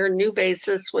 and then their new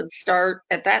basis would start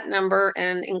at that number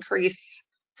and increase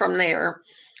from there.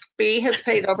 B has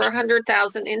paid over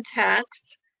 100,000 in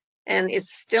tax, and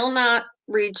it's still not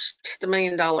reached the $1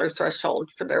 million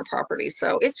threshold for their property.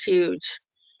 So it's huge.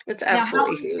 It's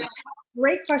absolutely huge.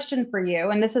 Great question for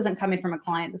you. And this isn't coming from a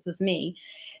client, this is me.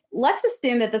 Let's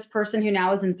assume that this person who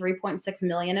now is in 3.6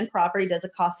 million in property does a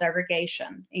cost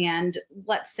segregation. And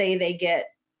let's say they get,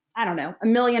 I don't know,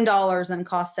 $1 million in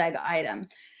cost seg item.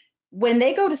 When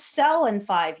they go to sell in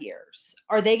 5 years,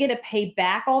 are they going to pay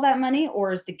back all that money,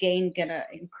 or is the gain going to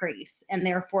increase and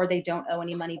therefore they don't owe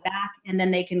any money back, and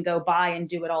then they can go buy and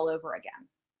do it all over again?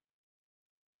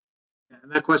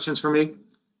 And that question's for me?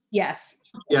 Yes.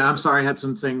 Yeah, I'm sorry, I had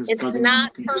some things. It's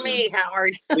not for me,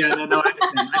 Howard. Yeah, no,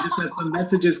 I just had some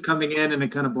messages coming in and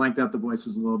it kind of blanked out the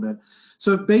voices a little bit.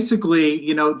 So basically,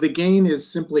 you know, the gain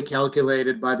is simply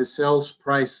calculated by the sales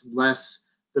price less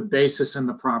the basis in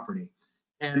the property.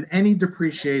 And any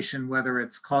depreciation, whether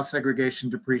it's cost segregation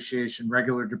depreciation,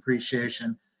 regular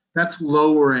depreciation, that's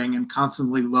lowering and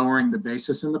constantly lowering the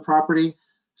basis in the property.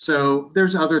 So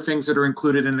there's other things that are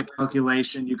included in the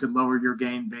calculation. You could lower your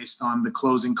gain based on the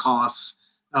closing costs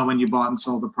when you bought and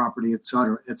sold the property, et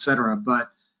cetera, et cetera.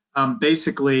 But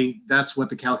basically, that's what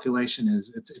the calculation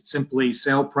is. It's simply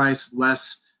sale price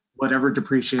less whatever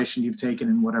depreciation you've taken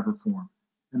in whatever form,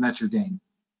 and that's your gain.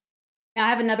 Now I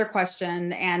have another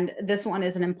question, and this one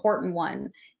is an important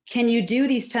one. Can you do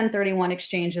these 1031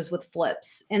 exchanges with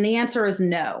flips? And the answer is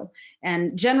no.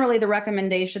 And generally the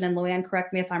recommendation, and Luann,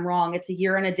 correct me if I'm wrong, it's a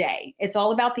year and a day. It's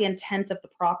all about the intent of the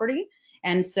property.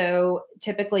 And so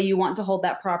typically you want to hold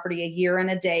that property a year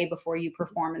and a day before you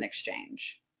perform an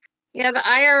exchange. Yeah, the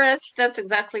IRS, that's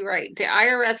exactly right. The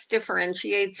IRS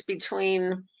differentiates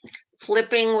between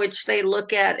flipping, which they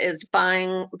look at as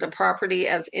buying the property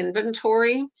as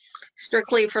inventory,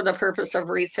 strictly for the purpose of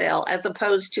resale, as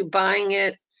opposed to buying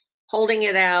it, holding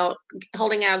out,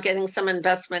 getting some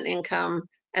investment income,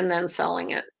 and then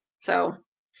selling it. So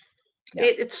Yeah.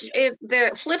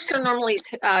 the flips are normally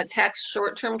tax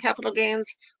short-term capital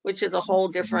gains, which is a whole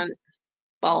different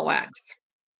ball of wax.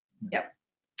 Yep.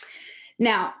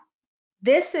 Now,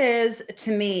 this is,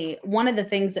 to me, one of the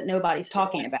things that nobody's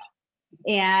talking about.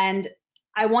 And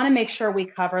I want to make sure we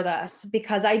cover this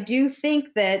because I do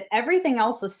think that everything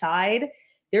else aside,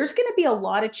 there's going to be a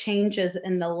lot of changes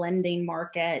in the lending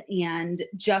market and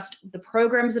just the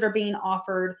programs that are being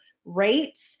offered,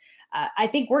 rates. I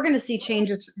think we're going to see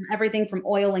changes from everything from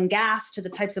oil and gas to the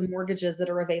types of mortgages that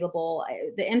are available,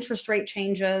 the interest rate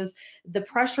changes, the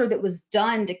pressure that was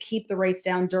done to keep the rates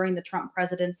down during the Trump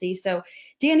presidency. So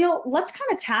Daniel, let's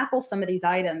kind of tackle some of these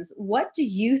items. What do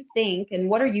you think and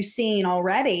what are you seeing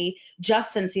already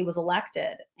just since he was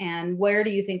elected? And where do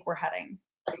you think we're heading?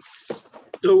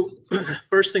 So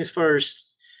first things first,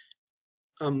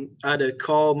 I had to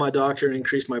call my doctor and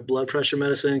increase my blood pressure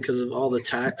medicine because of all the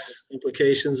tax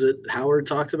implications that Howard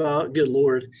talked about. Good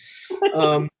Lord.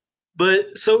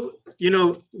 But so,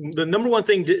 the number one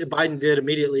thing Biden did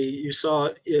immediately, you saw,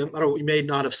 I don't know, you may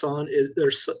not have seen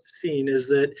is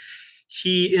that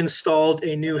he installed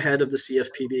a new head of the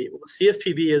CFPB. Well, the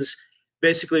CFPB is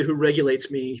basically who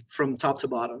regulates me from top to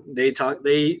bottom. They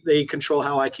control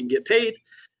how I can get paid.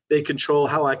 They control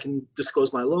how I can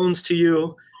disclose my loans to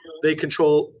you. They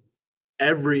control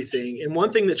everything. And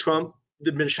one thing that Trump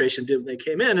administration did when they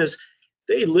came in is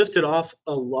they lifted off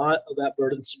a lot of that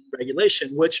burdensome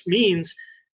regulation, which means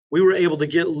we were able to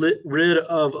get rid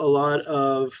of a lot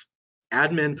of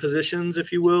admin positions,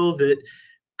 if you will, that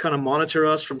kind of monitor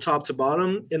us from top to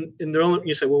bottom. And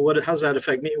you say, well, how does that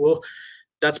affect me? Well,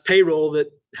 that's payroll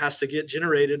that has to get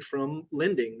generated from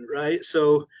lending, right?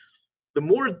 So the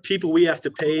more people we have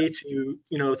to pay to,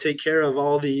 take care of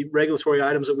all the regulatory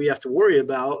items that we have to worry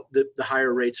about, the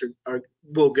higher rates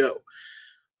will go.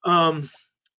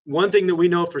 One thing that we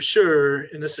know for sure,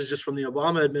 and this is just from the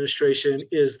Obama administration,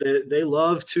 is that they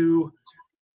love to,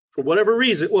 for whatever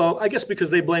reason, well, I guess because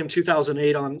they blame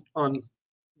 2008 on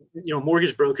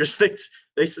mortgage brokers. They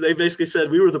basically said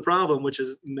we were the problem, which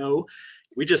is no,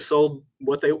 we just sold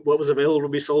what was available to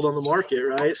be sold on the market,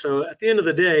 right? So at the end of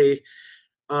the day,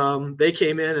 they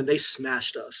came in and they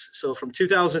smashed us. So from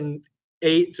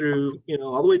 2008 through,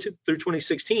 all the way through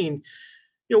 2016,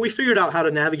 we figured out how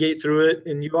to navigate through it,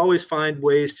 and you always find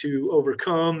ways to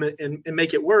overcome and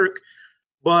make it work.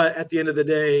 But at the end of the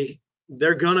day,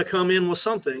 they're going to come in with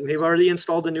something. They've already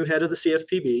installed a new head of the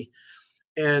CFPB.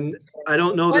 And I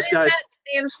don't know this guy's. What does that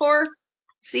stand for?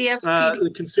 CFPB?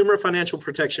 The Consumer Financial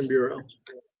Protection Bureau.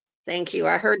 Thank you.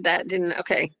 I heard that, didn't,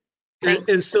 okay.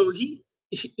 And so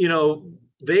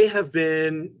they have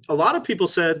been, a lot of people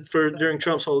said during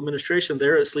Trump's whole administration,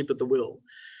 they're asleep at the wheel.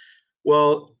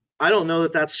 Well, I don't know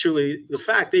that that's truly the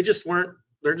fact. They're just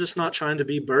not trying to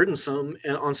be burdensome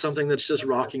on something that's just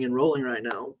rocking and rolling right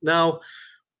now. Now,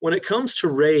 when it comes to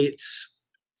rates,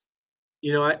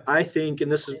 I think,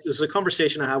 and this is a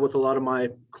conversation I have with a lot of my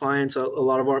clients, a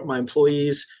lot of my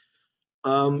employees,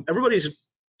 everybody's,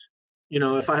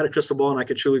 if I had a crystal ball and I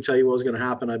could truly tell you what was going to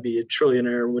happen, I'd be a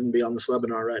trillionaire and wouldn't be on this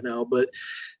webinar right now. But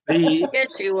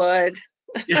yes, you would.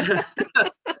 Yeah, I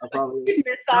probably.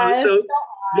 So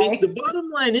the bottom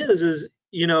line is,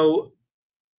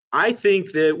 I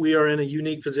think that we are in a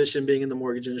unique position being in the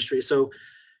mortgage industry. So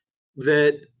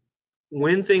that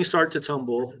when things start to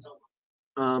tumble,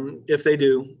 if they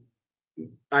do,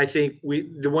 I think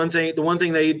the one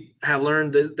thing they have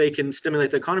learned that they can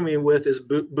stimulate the economy with is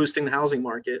boosting the housing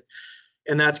market,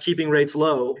 and that's keeping rates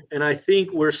low. And I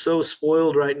think we're so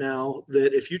spoiled right now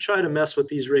that if you try to mess with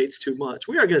these rates too much,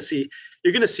 you're going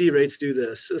to see rates do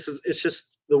this. It's just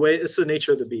the way, it's the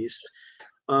nature of the beast.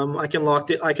 I can lock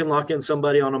in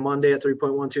somebody on a Monday at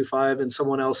 3.125 and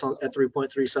someone else at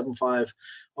 3.375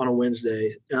 on a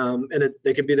Wednesday, and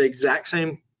they could be the exact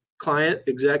same client,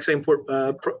 exact same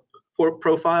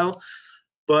profile,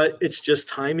 but it's just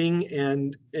timing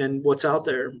and what's out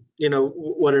there,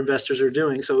 what investors are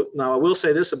doing. So now I will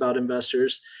say this about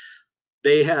investors: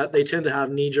 they tend to have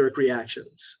knee-jerk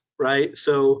reactions, right?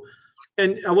 So,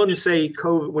 and I wouldn't say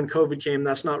when COVID came,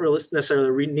 that's not really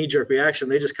necessarily a knee-jerk reaction.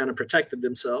 They just kind of protected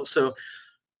themselves. So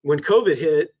when COVID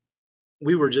hit,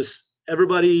 we were just,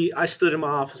 everybody, I stood in my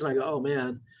office and I go, oh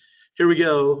man, here we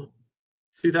go,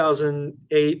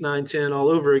 2008, 9, 10 all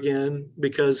over again,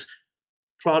 because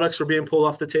products were being pulled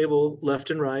off the table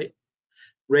left and right.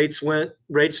 Rates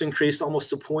increased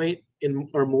almost a point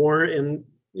or more in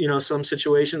some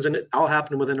situations, and it all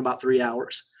happened within about 3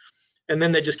 hours. And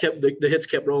then they just the hits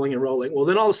kept rolling and rolling. Well,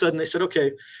 then all of a sudden they said,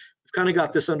 okay, we've kind of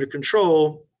got this under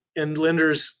control. and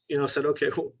lenders, said, okay,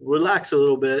 relax a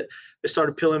little bit. They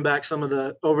started peeling back some of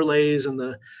the overlays and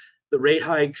the rate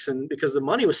hikes, and because the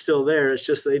money was still there, it's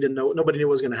just they didn't know, nobody knew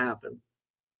what was going to happen.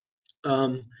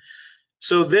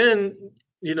 So then,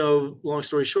 long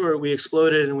story short, we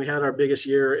exploded and we had our biggest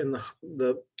year in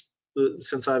the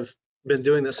since I've been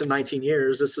doing this in 19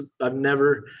 years. I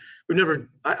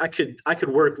could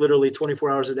work literally 24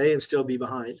 hours a day and still be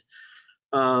behind.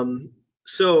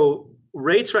 So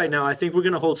rates right now, I think we're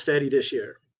going to hold steady this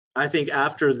year. I think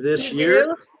after this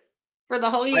year, for the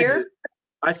whole year,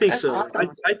 I think That's so. awesome.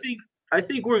 I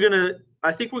think we're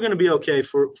gonna be okay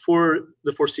for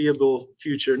the foreseeable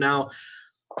future. Now,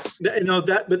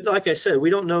 but like I said, we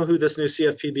don't know who this new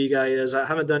CFPB guy is. I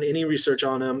haven't done any research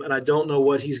on him, and I don't know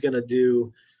what he's gonna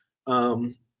do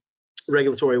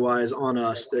regulatory wise on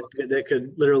us that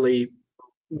could literally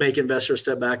make investors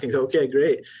step back and go, okay,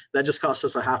 great, that just cost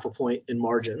us a 0.5 point in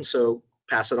margin, so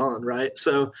pass it on, right?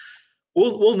 So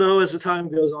we'll know as the time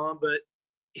goes on. But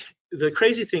the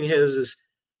crazy thing is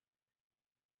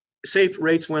say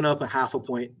rates went up a 0.5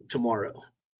 point tomorrow,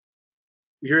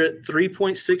 you're at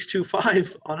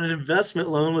 3.625 on an investment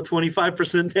loan with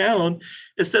 25% down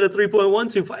instead of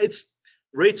 3.125.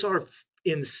 Rates are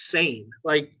insane.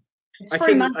 Like It's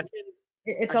free money.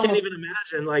 I can't even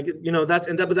imagine,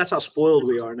 but that's how spoiled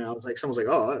we are now. It's like someone's like,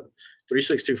 oh,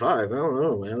 3.625. I don't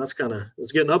know, man. It's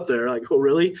getting up there. Like, oh,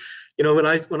 really? When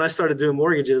I started doing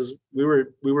mortgages, we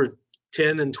were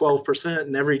 10 and 12%,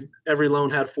 and every loan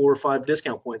had 4 or 5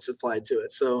 discount points applied to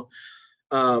it. So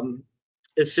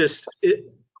it's just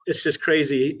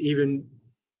crazy. Even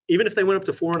if they went up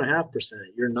to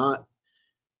 4.5%,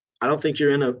 I don't think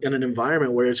you're in an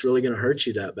environment where it's really going to hurt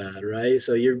you that bad, right?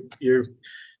 So you're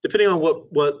depending on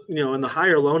what in the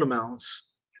higher loan amounts,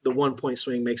 the 1 point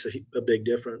swing makes a big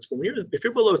difference. But if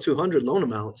you're below 200 loan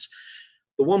amounts,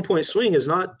 the 1 point swing it's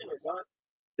not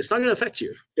going to affect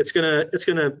you. It's going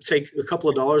to take a couple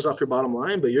of dollars off your bottom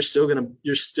line, but you're still going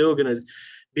to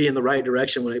be in the right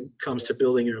direction when it comes to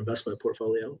building your investment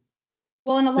portfolio.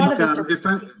 Well, and a lot of us are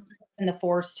in the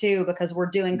force too, because we're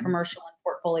doing commercial and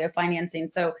portfolio financing.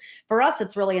 So for us,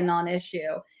 it's really a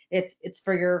non-issue. It's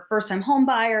for your first-time home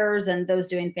buyers and those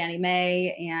doing Fannie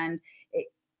Mae. And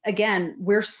again,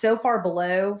 we're so far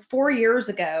below. 4 years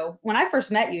ago, when I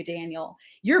first met you, Daniel,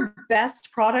 your best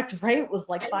product rate was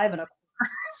like 5.25.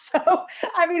 So,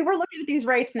 I mean, we're looking at these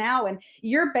rates now, and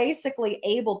you're basically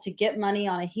able to get money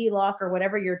on a HELOC or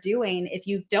whatever you're doing if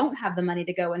you don't have the money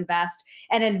to go invest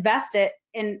it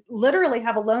and literally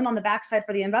have a loan on the backside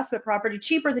for the investment property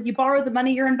cheaper than you borrow the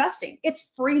money you're investing. It's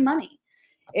free money.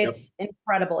 It's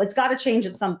incredible. It's got to change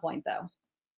at some point, though.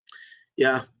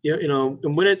 Yeah,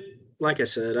 and when like I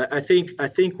said, I think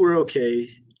we're okay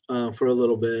for a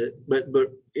little bit, but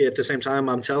at the same time,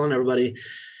 I'm telling everybody,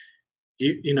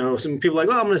 some people are like,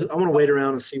 well, I'm gonna wait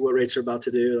around and see what rates are about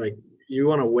to do. Like, you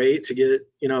want to wait to get,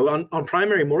 on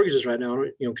primary mortgages right now,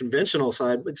 conventional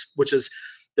side, which is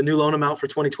the new loan amount for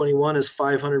 2021 is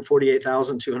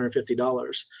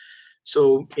 $548,250.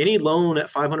 So any loan at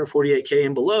 $548K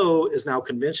and below is now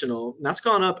conventional. And that's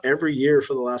gone up every year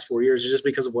for the last 4 years just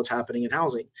because of what's happening in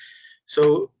housing.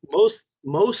 So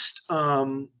most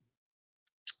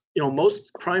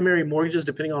primary mortgages,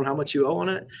 depending on how much you owe on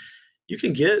it, you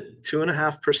can get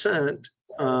 2.5%,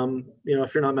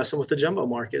 if you're not messing with the jumbo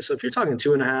market. So if you're talking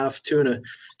 2.5,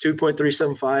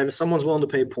 2.375, if someone's willing to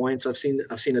pay points, I've seen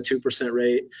a 2%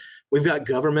 rate. We've got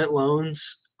government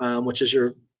loans, which is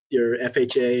your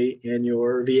FHA and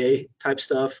your VA type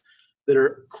stuff, that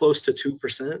are close to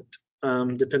 2%,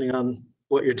 depending on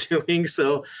what you're doing.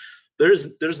 So there's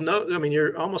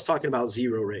you're almost talking about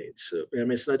zero rates. So,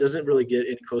 that doesn't really get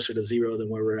any closer to zero than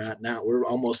where we're at now. We're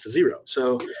almost to zero.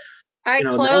 So I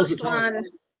closed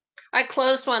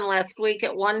one last week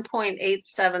at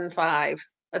 1.875,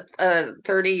 a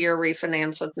 30-year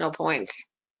refinance with no points.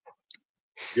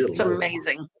 It's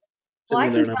amazing. Well, I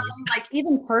can tell you, like,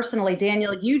 even personally,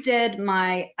 Daniel,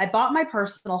 I bought my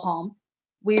personal home.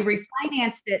 We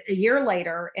refinanced it a year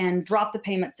later and dropped the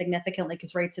payment significantly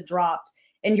because rates had dropped.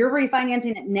 And you're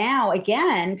refinancing it now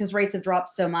again because rates have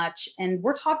dropped so much. And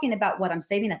we're talking about I'm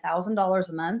saving $1,000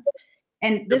 a month.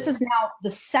 And this is now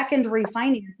the second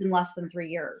refinance in less than 3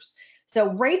 years. So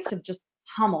rates have just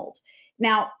pummeled.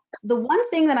 Now, the one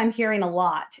thing that I'm hearing a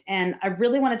lot, and I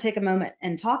really want to take a moment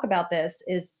and talk about this,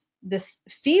 is this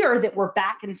fear that we're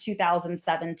back in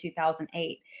 2007,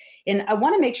 2008. And I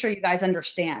want to make sure you guys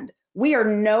understand, we are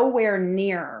nowhere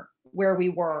near where we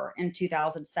were in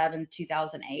 2007,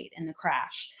 2008 in the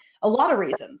crash. A lot of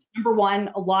reasons. Number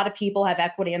one, a lot of people have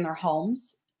equity in their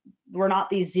homes. We're not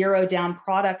these zero down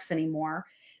products anymore.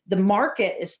 the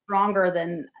market is stronger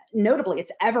than notably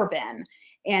it's ever been.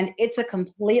 And it's a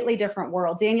completely different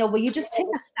world. Daniel, will you just take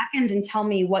a second and tell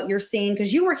me what you're seeing?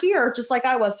 Because you were here just like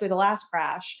I was through the last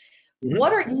crash. Mhm.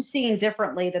 What are you seeing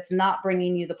differently that's not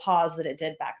bringing you the pause that it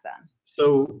did back then?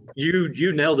 So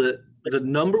you nailed it. The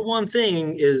number one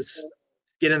thing is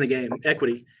get in the game,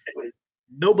 equity.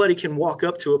 Nobody can walk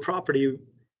up to a property,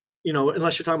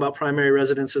 unless you're talking about primary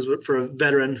residences for a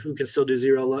veteran who can still do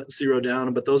zero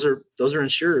down, but those are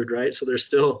insured, right? So there's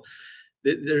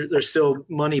still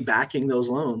money backing those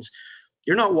loans.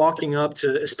 You're not walking up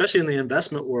to, especially in the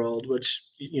investment world, which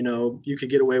you could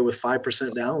get away with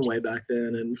 5% down way back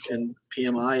then and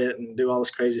PMI it and do all this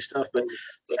crazy stuff. But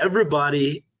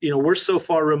everybody, we're so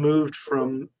far removed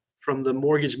from the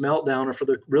mortgage meltdown or for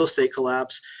the real estate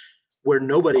collapse where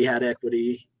nobody had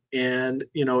equity. And,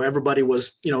 everybody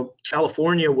was,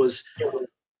 California was,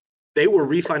 they were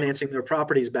refinancing their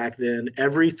properties back then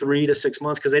every 3 to 6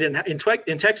 months because they didn't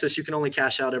in Texas, you can only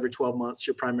cash out every 12 months,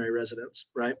 your primary residence,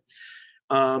 right?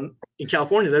 In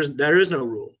California, there is no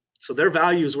rule. So their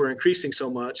values were increasing so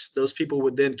much, those people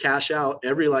would then cash out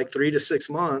every 3 to 6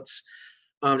 months,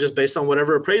 just based on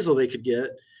whatever appraisal they could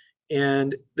get.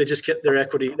 And they just kept their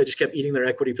equity, they just kept eating their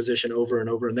equity position over and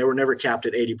over. And they were never capped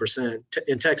at 80%.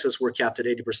 In Texas, we're capped at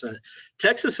 80%.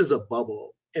 Texas is a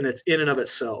bubble and it's in and of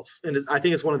itself. And I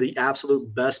think it's one of the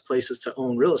absolute best places to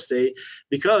own real estate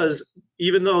because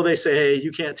even though they say, hey,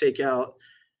 you can't take out,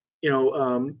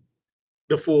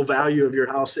 the full value of your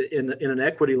house in an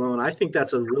equity loan, I think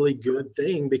that's a really good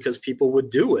thing because people would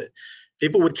do it.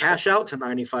 People would cash out to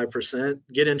 95%,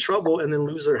 get in trouble, and then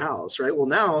lose their house, right? Well,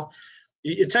 now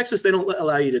in Texas, they don't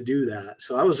allow you to do that.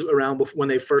 So I was around when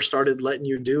they first started letting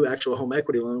you do actual home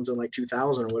equity loans in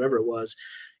 2000 or whatever it was.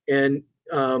 And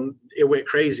it went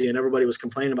crazy and everybody was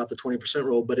complaining about the 20%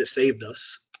 rule, but it saved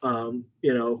us, from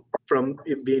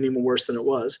it being even worse than it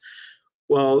was.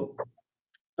 Well,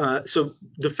 so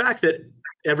the fact that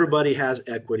everybody has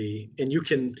equity and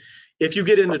if you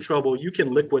get into trouble, you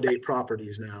can liquidate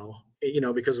properties now,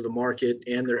 because of the market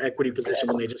and their equity position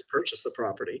when they just purchase the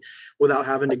property without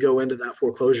having to go into that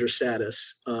foreclosure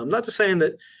status. Not to saying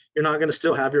that you're not going to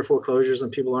still have your foreclosures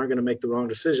and people aren't going to make the wrong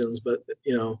decisions, but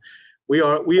we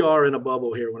are in a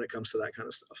bubble here when it comes to that kind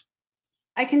of stuff.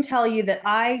 I can tell you that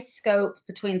I scope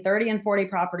between 30 and 40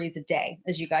 properties a day,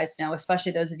 as you guys know,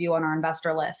 especially those of you on our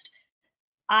investor list.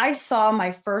 I saw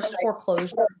my first foreclosure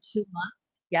in 2 months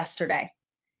yesterday.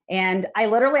 And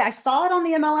I saw it on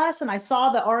the MLS and I saw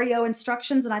the REO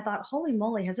instructions and I thought, holy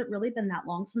moly, has it really been that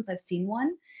long since I've seen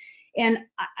one? And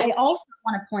I also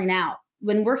want to point out,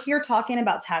 when we're here talking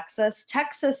about Texas,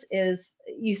 Texas is,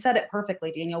 you said it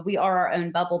perfectly, Daniel, we are our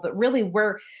own bubble, but really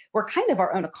we're kind of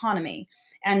our own economy.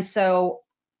 And so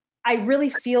I really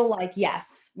feel like,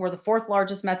 yes, we're the 4th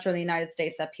largest metro in the United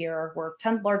States up here. We're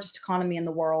 10th largest economy in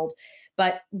the world.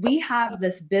 But we have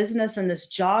this business and this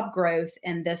job growth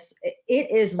and it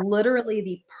is literally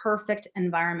the perfect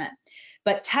environment.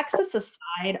 But Texas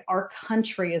aside, our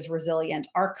country is resilient.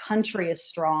 Our country is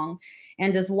strong.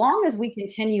 And as long as we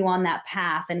continue on that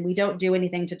path and we don't do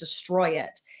anything to destroy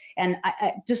it, and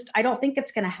I don't think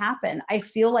it's going to happen. I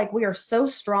feel like we are so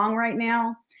strong right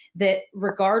now that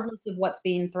regardless of what's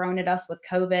being thrown at us with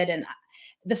COVID and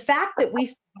the fact that we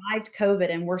survived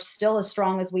COVID and we're still as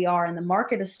strong as we are and the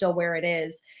market is still where it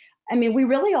is, I mean, we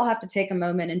really all have to take a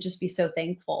moment and just be so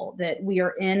thankful that we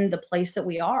are in the place that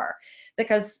we are.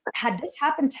 Because had this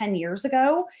happened 10 years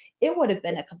ago, it would have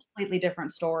been a completely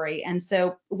different story. And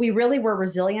so we really were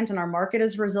resilient and our market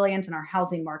is resilient and our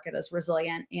housing market is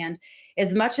resilient. And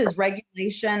as much as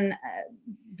regulation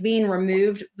being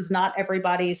removed was not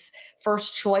everybody's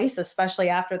first choice, especially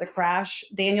after the crash,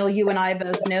 Daniel, you and I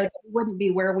both know that we wouldn't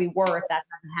be where we were if that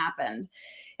hadn't happened.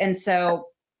 And so,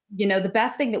 the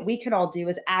best thing that we could all do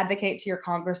is advocate to your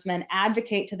congressman,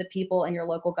 advocate to the people in your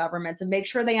local governments, and make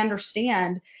sure they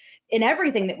understand in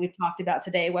everything that we've talked about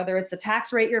today, whether it's the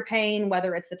tax rate you're paying,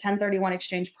 whether it's the 1031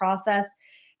 exchange process,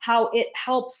 how it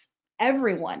helps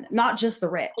everyone, not just the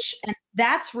rich. And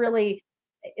that's really,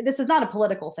 this is not a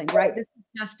political thing, right? This is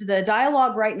just the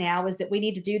dialogue right now is that we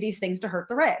need to do these things to hurt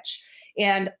the rich.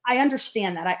 And I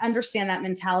understand that. I understand that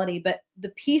mentality. But the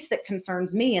piece that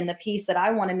concerns me and the piece that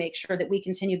I want to make sure that we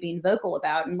continue being vocal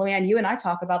about, and Luann, you and I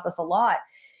talk about this a lot,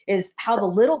 is how the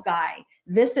little guy,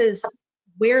 this is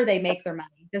where they make their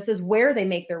money. This is where they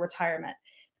make their retirement.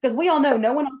 Because we all know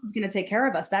no one else is going to take care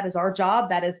of us. That is our job.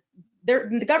 That is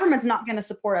the government's not going to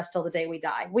support us till the day we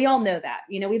die. We all know that.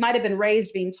 We might have been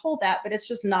raised being told that, but it's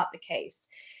just not the case.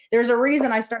 There's a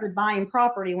reason I started buying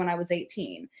property when I was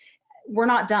 18. We're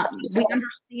not done. We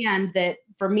understand that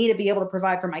for me to be able to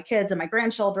provide for my kids and my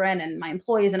grandchildren and my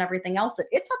employees and everything else, that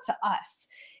it's up to us.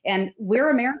 And we're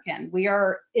American. We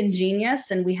are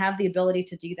ingenious and we have the ability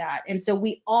to do that. And so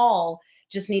we all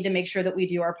just need to make sure that we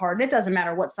do our part. And it doesn't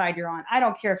matter what side you're on. I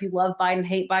don't care if you love Biden,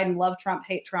 hate Biden, love Trump,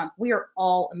 hate Trump. We are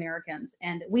all Americans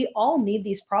and we all need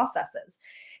these processes.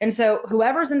 And so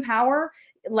whoever's in power,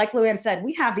 like Luann said,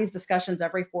 we have these discussions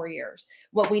every 4 years.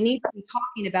 What we need to be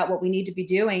talking about, what we need to be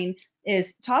doing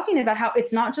is talking about how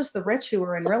it's not just the rich who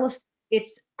are in real estate,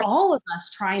 it's all of us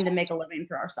trying to make a living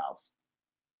for ourselves.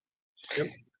 Yep.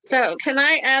 So can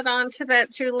I add on to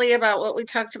that too, Lee, about what we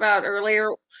talked about earlier?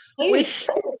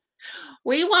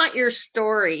 We want your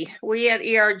story. We at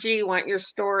ERG want your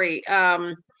story.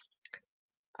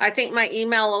 I think my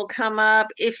email will come up.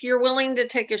 If you're willing to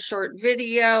take a short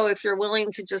video, if you're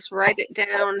willing to just write it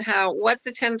down, what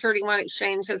the 1031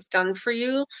 exchange has done for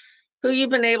you, who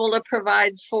you've been able to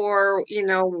provide for,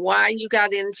 why you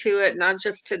got into it, not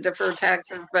just to defer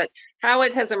taxes, but how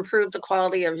it has improved the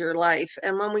quality of your life.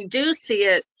 And when we do see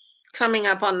it coming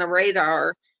up on the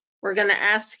radar, we're going to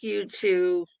ask you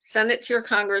to send it to your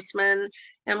congressman.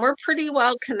 And we're pretty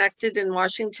well connected in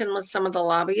Washington with some of the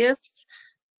lobbyists.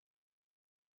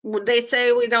 They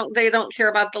say they don't care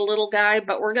about the little guy,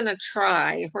 but we're going to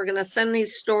try. We're going to send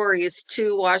these stories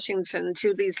to Washington,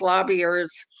 to these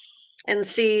lobbyists, and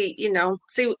see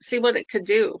what it could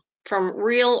do from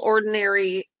real,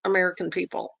 ordinary American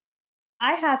people.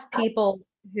 I have people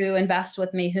who invest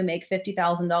with me who make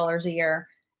 $50,000 a year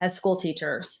as school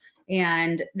teachers,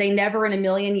 and they never in a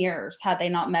million years, had they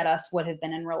not met us, would have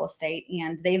been in real estate,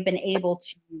 and they've been able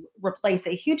to replace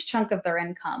a huge chunk of their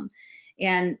income.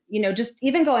 And, just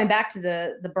even going back to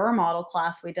the BRRRR model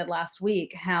class we did last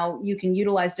week, how you can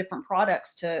utilize different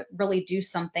products to really do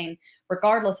something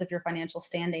regardless of your financial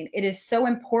standing. It is so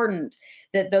important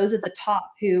that those at the top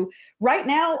who right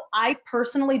now, I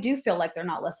personally do feel like they're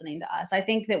not listening to us. I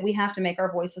think that we have to make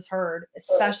our voices heard,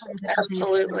 especially.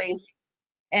 Absolutely.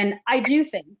 And I do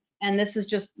think, and this is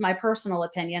just my personal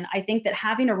opinion, I think that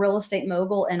having a real estate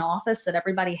mogul in office that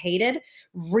everybody hated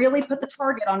really put the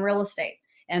target on real estate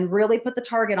and really put the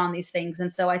target on these things. And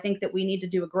so I think that we need to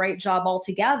do a great job all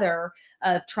together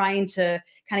of trying to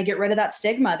kind of get rid of that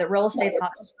stigma that real estate's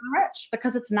not just for the rich,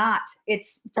 because it's not.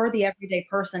 It's for the everyday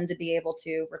person to be able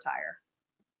to retire.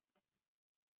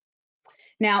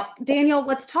 Now, Daniel,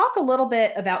 let's talk a little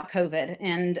bit about COVID.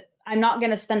 And I'm not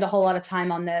going to spend a whole lot of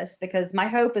time on this because my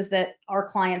hope is that our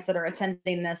clients that are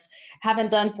attending this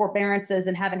haven't done forbearances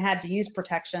and haven't had to use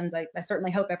protections. I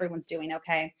certainly hope everyone's doing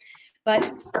okay. But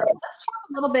let's talk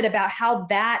a little bit about how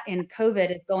that and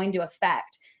COVID is going to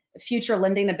affect future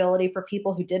lending ability for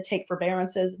people who did take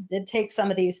forbearances, did take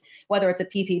some of these, whether it's a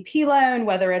PPP loan,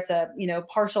 whether it's a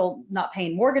partial not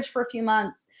paying mortgage for a few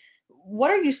months.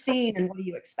 What are you seeing and what do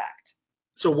you expect?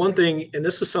 So one thing, and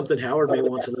this is something Howard may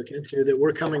want to look into, that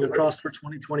we're coming across for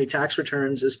 2020 tax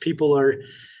returns, is people are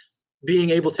being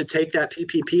able to take that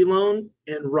PPP loan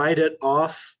and write it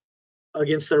off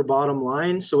against their bottom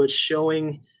line. So it's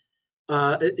showing,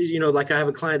 like I have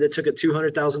a client that took a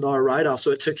 $200,000 write-off,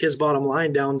 so it took his bottom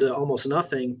line down to almost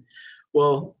nothing.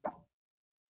 Well,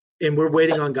 and we're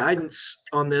waiting on guidance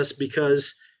on this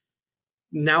because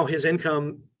now his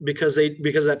income, because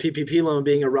that PPP loan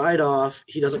being a write-off,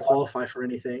 he doesn't qualify for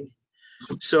anything.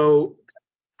 So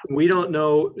we don't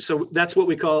know. So that's what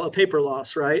we call a paper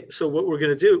loss, right? So what we're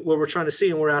going to do, what we're trying to see,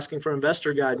 and we're asking for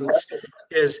investor guidance,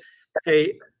 is,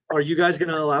 hey, are you guys going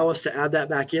to allow us to add that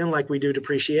back in like we do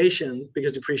depreciation?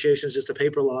 Because depreciation is just a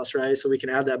paper loss, right? So we can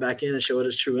add that back in and show it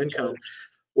as true income.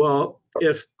 Well,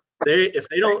 if they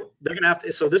don't, they're going to have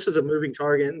to. So this is a moving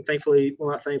target, and thankfully,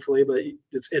 well, not thankfully, but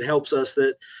it helps us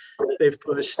that they've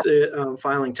pushed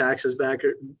filing taxes back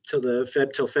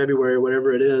till February,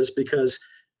 whatever it is, because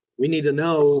we need to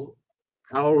know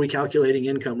how are we calculating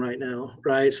income right now,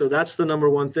 right? So that's the number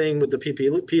one thing with the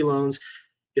PPP loans.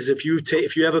 Is if you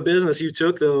have a business, you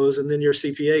took those, and then your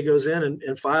CPA goes in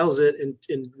and files it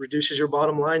and reduces your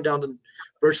bottom line down to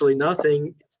virtually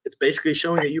nothing, it's basically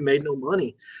showing that you made no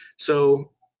money.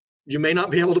 So you may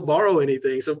not be able to borrow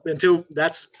anything. So until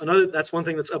that's one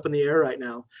thing that's up in the air right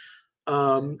now.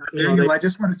 Daniel, I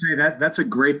just want to say that's a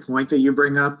great point that you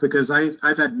bring up, because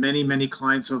I've had many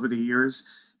clients over the years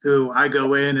who I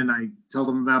go in and I tell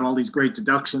them about all these great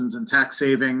deductions and tax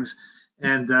savings.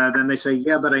 And then they say,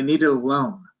 yeah, but I needed a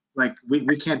loan. Like, we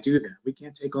can't do that. We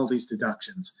can't take all these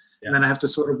deductions. Yeah. And then I have to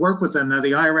sort of work with them. Now,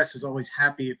 the IRS is always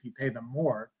happy if you pay them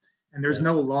more. And there's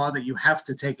no law that you have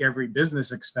to take every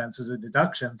business expense as a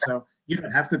deduction. So you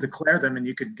don't have to declare them, and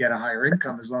you could get a higher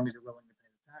income as long as you're willing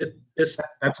to pay the tax.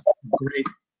 That's great.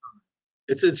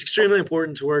 It's extremely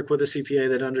important to work with a CPA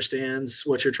that understands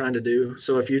what you're trying to do.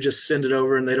 So if you just send it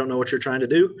over and they don't know what you're trying to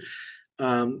do,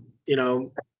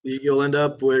 you'll end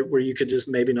up where you could just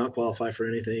maybe not qualify for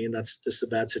anything, and that's just a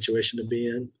bad situation to be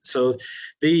in. So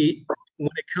when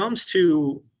it comes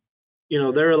to,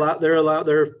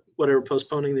 they're whatever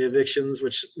postponing the evictions,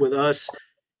 which with us,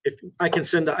 if I can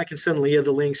send Leah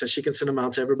the links and she can send them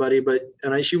out to everybody,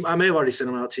 I may have already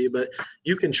sent them out to you, but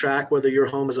you can track whether your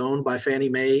home is owned by Fannie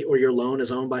Mae or your loan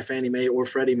is owned by Fannie Mae or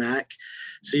Freddie Mac.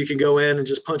 So you can go in and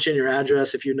just punch in your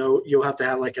address. If you'll have to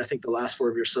have, like, I think the last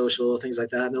 4 of your social, things like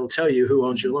that, and it'll tell you who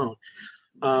owns your loan.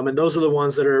 And those are the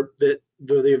ones that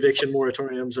the eviction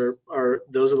moratoriums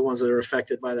those are the ones that are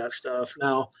affected by that stuff.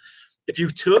 Now, if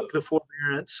you took the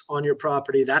forbearance on your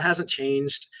property, that hasn't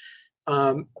changed.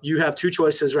 You have 2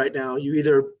 choices right now. You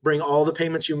either bring all the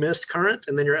payments you missed current,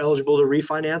 and then you're eligible to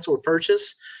refinance or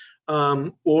purchase,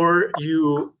 or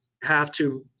you have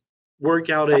to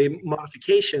work out a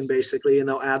modification, basically, and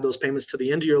they'll add those payments to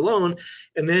the end of your loan.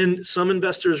 And then some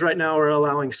investors right now are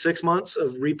allowing 6 months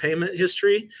of repayment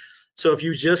history. So if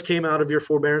you just came out of your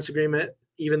forbearance agreement,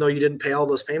 even though you didn't pay all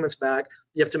those payments back,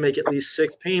 you have to make at least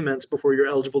 6 payments before you're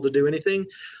eligible to do anything.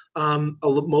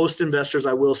 Most investors,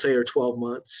 I will say, are 12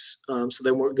 months. So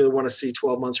they want to see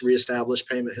 12 months reestablished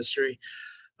payment history.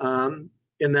 And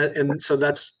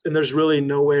there's really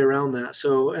no way around that.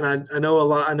 So, and I know a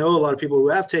lot of people who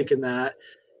have taken that,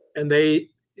 and they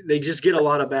just get a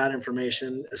lot of bad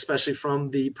information, especially from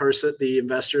the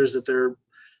investors that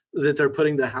they're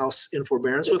putting the house in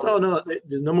forbearance with. Oh no,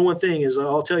 the number one thing is,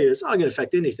 I'll tell you, it's not going to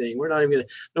affect anything. We're not even going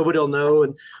to, nobody will know.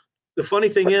 And the funny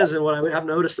thing is, and what I have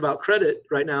noticed about credit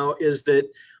right now is that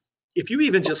if you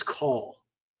even just call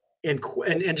and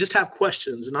just have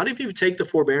questions, not if you take the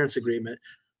forbearance agreement,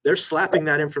 they're slapping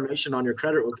that information on your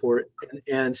credit report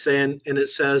and saying, and it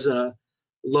says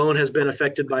loan has been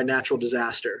affected by natural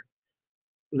disaster.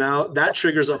 Now that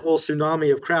triggers a whole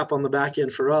tsunami of crap on the back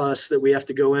end for us, that we have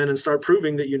to go in and start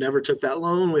proving that you never took that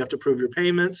loan. We have to prove your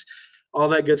payments, all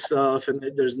that good stuff.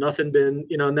 And there's nothing been,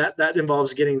 and that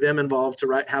involves getting them involved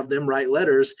to have them write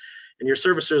letters, and your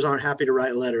servicers aren't happy to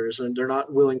write letters, and they're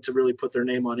not willing to really put their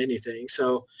name on anything.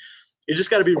 So you just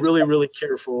got to be really, really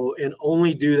careful, and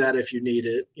only do that if you need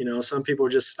it. Some people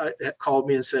just called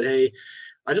me and said, hey,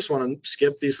 I just want to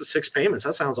skip these 6 payments.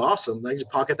 That sounds awesome. I just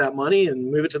pocket that money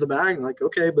and move it to the bag. I'm like,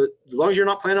 okay, but as long as you're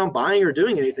not planning on buying or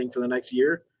doing anything for the next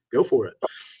year, go for it.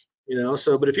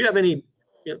 So, but if you have any,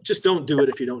 just don't do it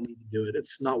if you don't need to do it.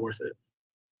 It's not worth it.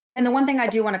 And the one thing I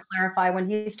do want to clarify, when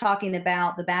he's talking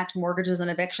about the backed mortgages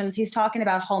and evictions, he's talking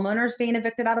about homeowners being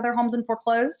evicted out of their homes and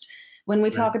foreclosed. When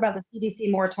we talk about the CDC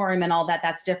moratorium and all that,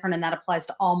 that's different, and that applies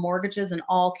to all mortgages and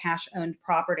all cash-owned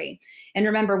property. And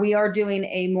remember, we are doing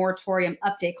a moratorium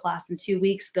update class in 2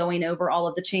 weeks, going over all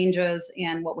of the changes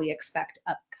and what we expect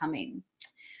upcoming.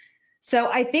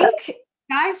 So I think,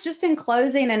 guys, just in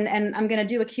closing, and I'm going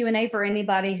to do a Q&A for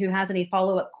anybody who has any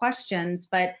follow-up questions,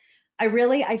 but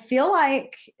I feel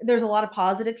like there's a lot of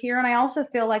positive here, and I also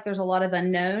feel like there's a lot of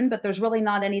unknown, but there's really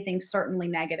not anything certainly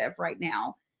negative right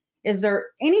now. Is there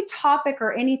any topic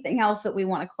or anything else that we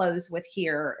want to close with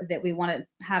here that we want to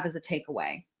have as a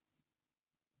takeaway?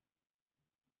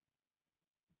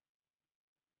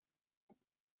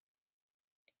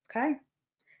 Okay.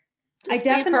 Just be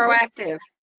proactive.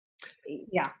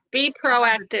 Yeah. Be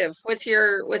proactive with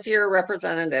your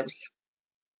representatives.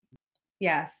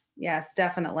 Yes,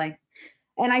 definitely.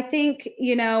 And I think,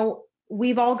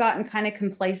 we've all gotten kind of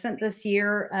complacent this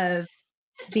year of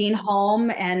being home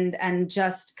and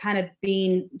just kind of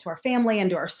being to our family and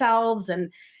to ourselves.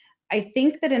 And I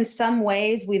think that in some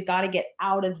ways we've got to get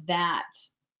out of that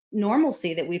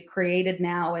normalcy that we've created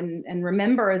now, and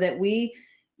remember that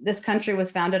this country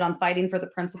was founded on fighting for the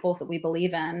principles that we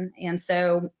believe in. And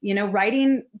so,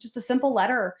 writing just a simple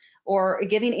letter or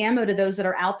giving ammo to those that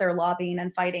are out there lobbying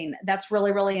and fighting, that's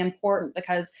really, really important,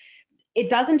 because it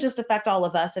doesn't just affect all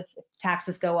of us if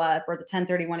taxes go up or the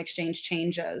 1031 exchange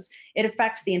changes. It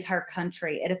affects the entire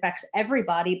country. It affects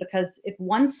everybody, because if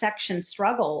one section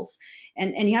struggles,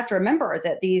 and you have to remember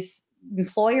that these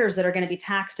employers that are going to be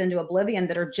taxed into oblivion,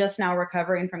 that are just now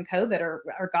recovering from COVID,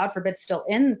 or God forbid still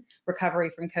in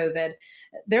recovery from COVID,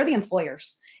 they're the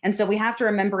employers. And so we have to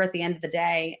remember at the end of the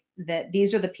day that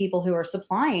these are the people who are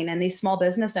supplying, and these small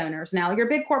business owners. Now, your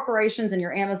big corporations and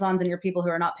your Amazons and your people who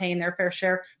are not paying their fair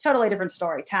share, totally different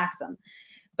story, tax them.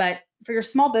 But for your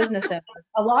small business owners,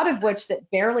 a lot of which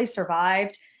that barely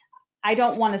survived, I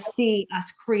don't want to see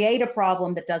us create a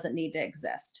problem that doesn't need to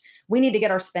exist. We need to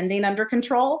get our spending under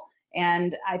control.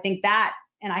 And I think that,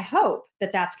 and I hope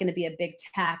that that's going to be a big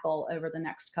tackle over the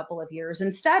next couple of years,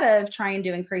 instead of trying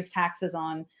to increase taxes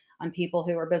on people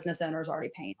who are business owners already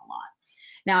paying a lot.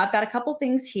 Now, I've got a couple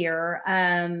things here.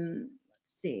 Let's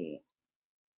see.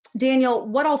 Daniel,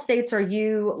 what all states are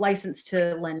you licensed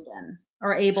to lend in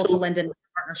or able to So- lend in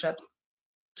partnerships?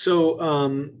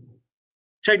 So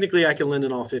technically, I can lend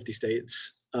in all 50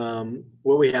 states.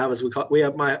 What we have is we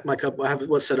have my couple. I have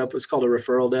what's set up. It's called a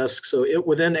referral desk. So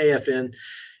within AFN,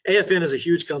 AFN is a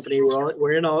huge company.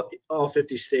 We're in all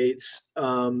 50 states.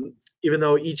 Even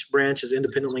though each branch is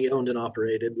independently owned and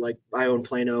operated, like I own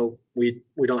Plano, we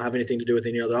don't have anything to do with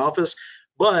any other office.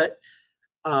 But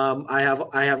I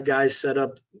have guys set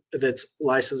up that's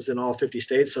licensed in all 50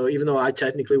 states. So even though I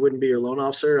technically wouldn't be your loan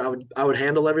officer, I would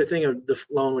handle everything, and the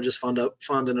loan would just fund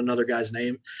in another guy's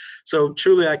name. So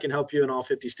truly, I can help you in all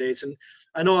 50 states. And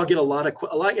I know I get a lot of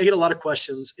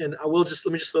questions, and let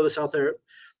me just throw this out there.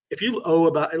 If you owe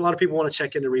a lot of people want to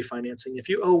check into refinancing. If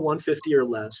you owe 150 or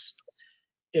less,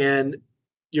 and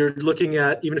you're looking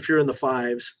at, even if you're in the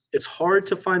fives, it's hard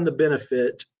to find the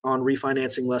benefit on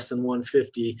refinancing less than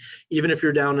 150, even if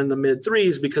you're down in the mid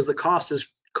threes, because the cost is,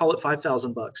 call it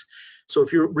 $5,000. So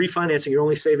if you're refinancing, you're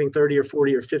only saving 30 or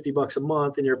 40 or 50 bucks a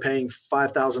month, and you're paying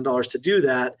 $5,000 to do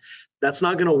that. That's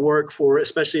not going to work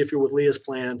especially if you're with Leah's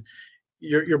plan.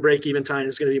 Your break-even time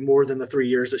is going to be more than the 3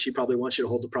 years that she probably wants you to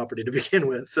hold the property to begin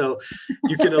with. So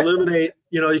you can eliminate,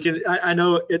 I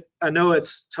know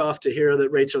it's tough to hear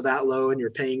that rates are that low and you're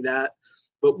paying that,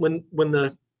 but when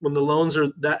the loans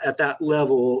are at that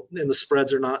level and the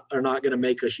spreads are not going to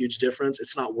make a huge difference,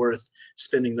 it's not worth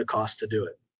spending the cost to do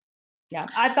it. Yeah,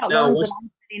 I've got loans that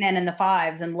I'm sitting in the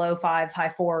fives and low fives,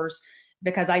 high fours,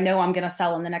 because I know I'm going to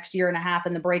sell in the next year and a half,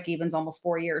 and the break even's almost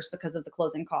 4 years because of the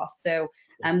closing costs. So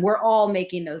we're all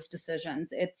making those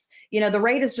decisions. It's, the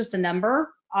rate is just a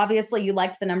number. Obviously, you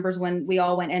liked the numbers when we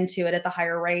all went into it at the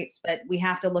higher rates, but we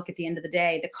have to look at the end of the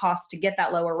day, the cost to get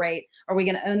that lower rate. Are we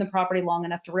going to own the property long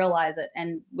enough to realize it?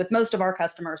 And with most of our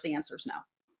customers, the answer is no.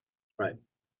 Right.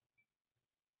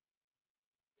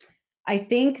 I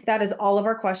think that is all of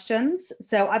our questions.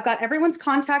 So I've got everyone's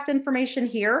contact information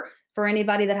here for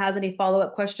anybody that has any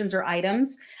follow-up questions or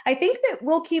items. I think that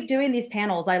we'll keep doing these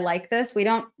panels. I like this. We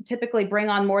don't typically bring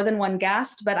on more than one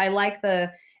guest, but I like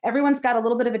everyone's got a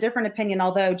little bit of a different opinion,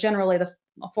 although generally the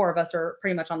 4 of us are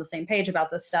pretty much on the same page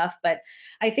about this stuff. But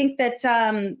I think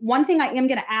that one thing I am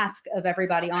going to ask of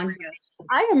everybody on here,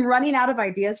 I am running out of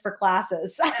ideas for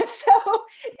classes. So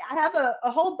I have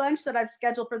a whole bunch that I've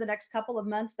scheduled for the next couple of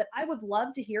months, but I would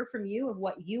love to hear from you of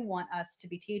what you want us to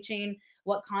be teaching,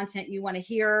 what content you want to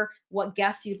hear, what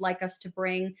guests you'd like us to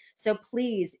bring. So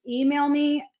please email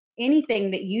me anything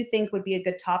that you think would be a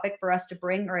good topic for us to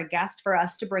bring, or a guest for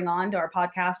us to bring on to our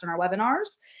podcast and our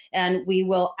webinars. And we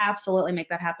will absolutely make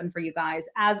that happen for you guys.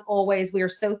 As always, we are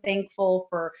so thankful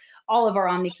for all of our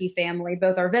OmniKey family,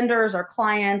 both our vendors, our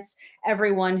clients,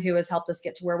 everyone who has helped us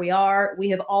get to where we are. We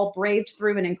have all braved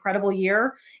through an incredible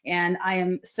year, and I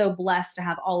am so blessed to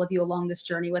have all of you along this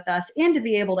journey with us, and to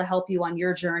be able to help you on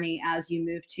your journey as you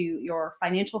move to your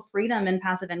financial freedom and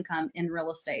passive income in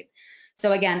real estate.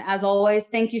 So again, as always,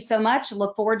 thank you so much.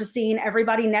 Look forward to seeing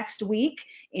everybody next week,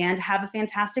 and have a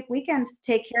fantastic weekend.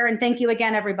 Take care, and thank you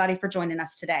again, everybody, for joining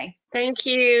us today. Thank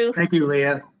you. Thank you,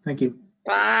 Leah. Thank you.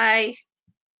 Bye.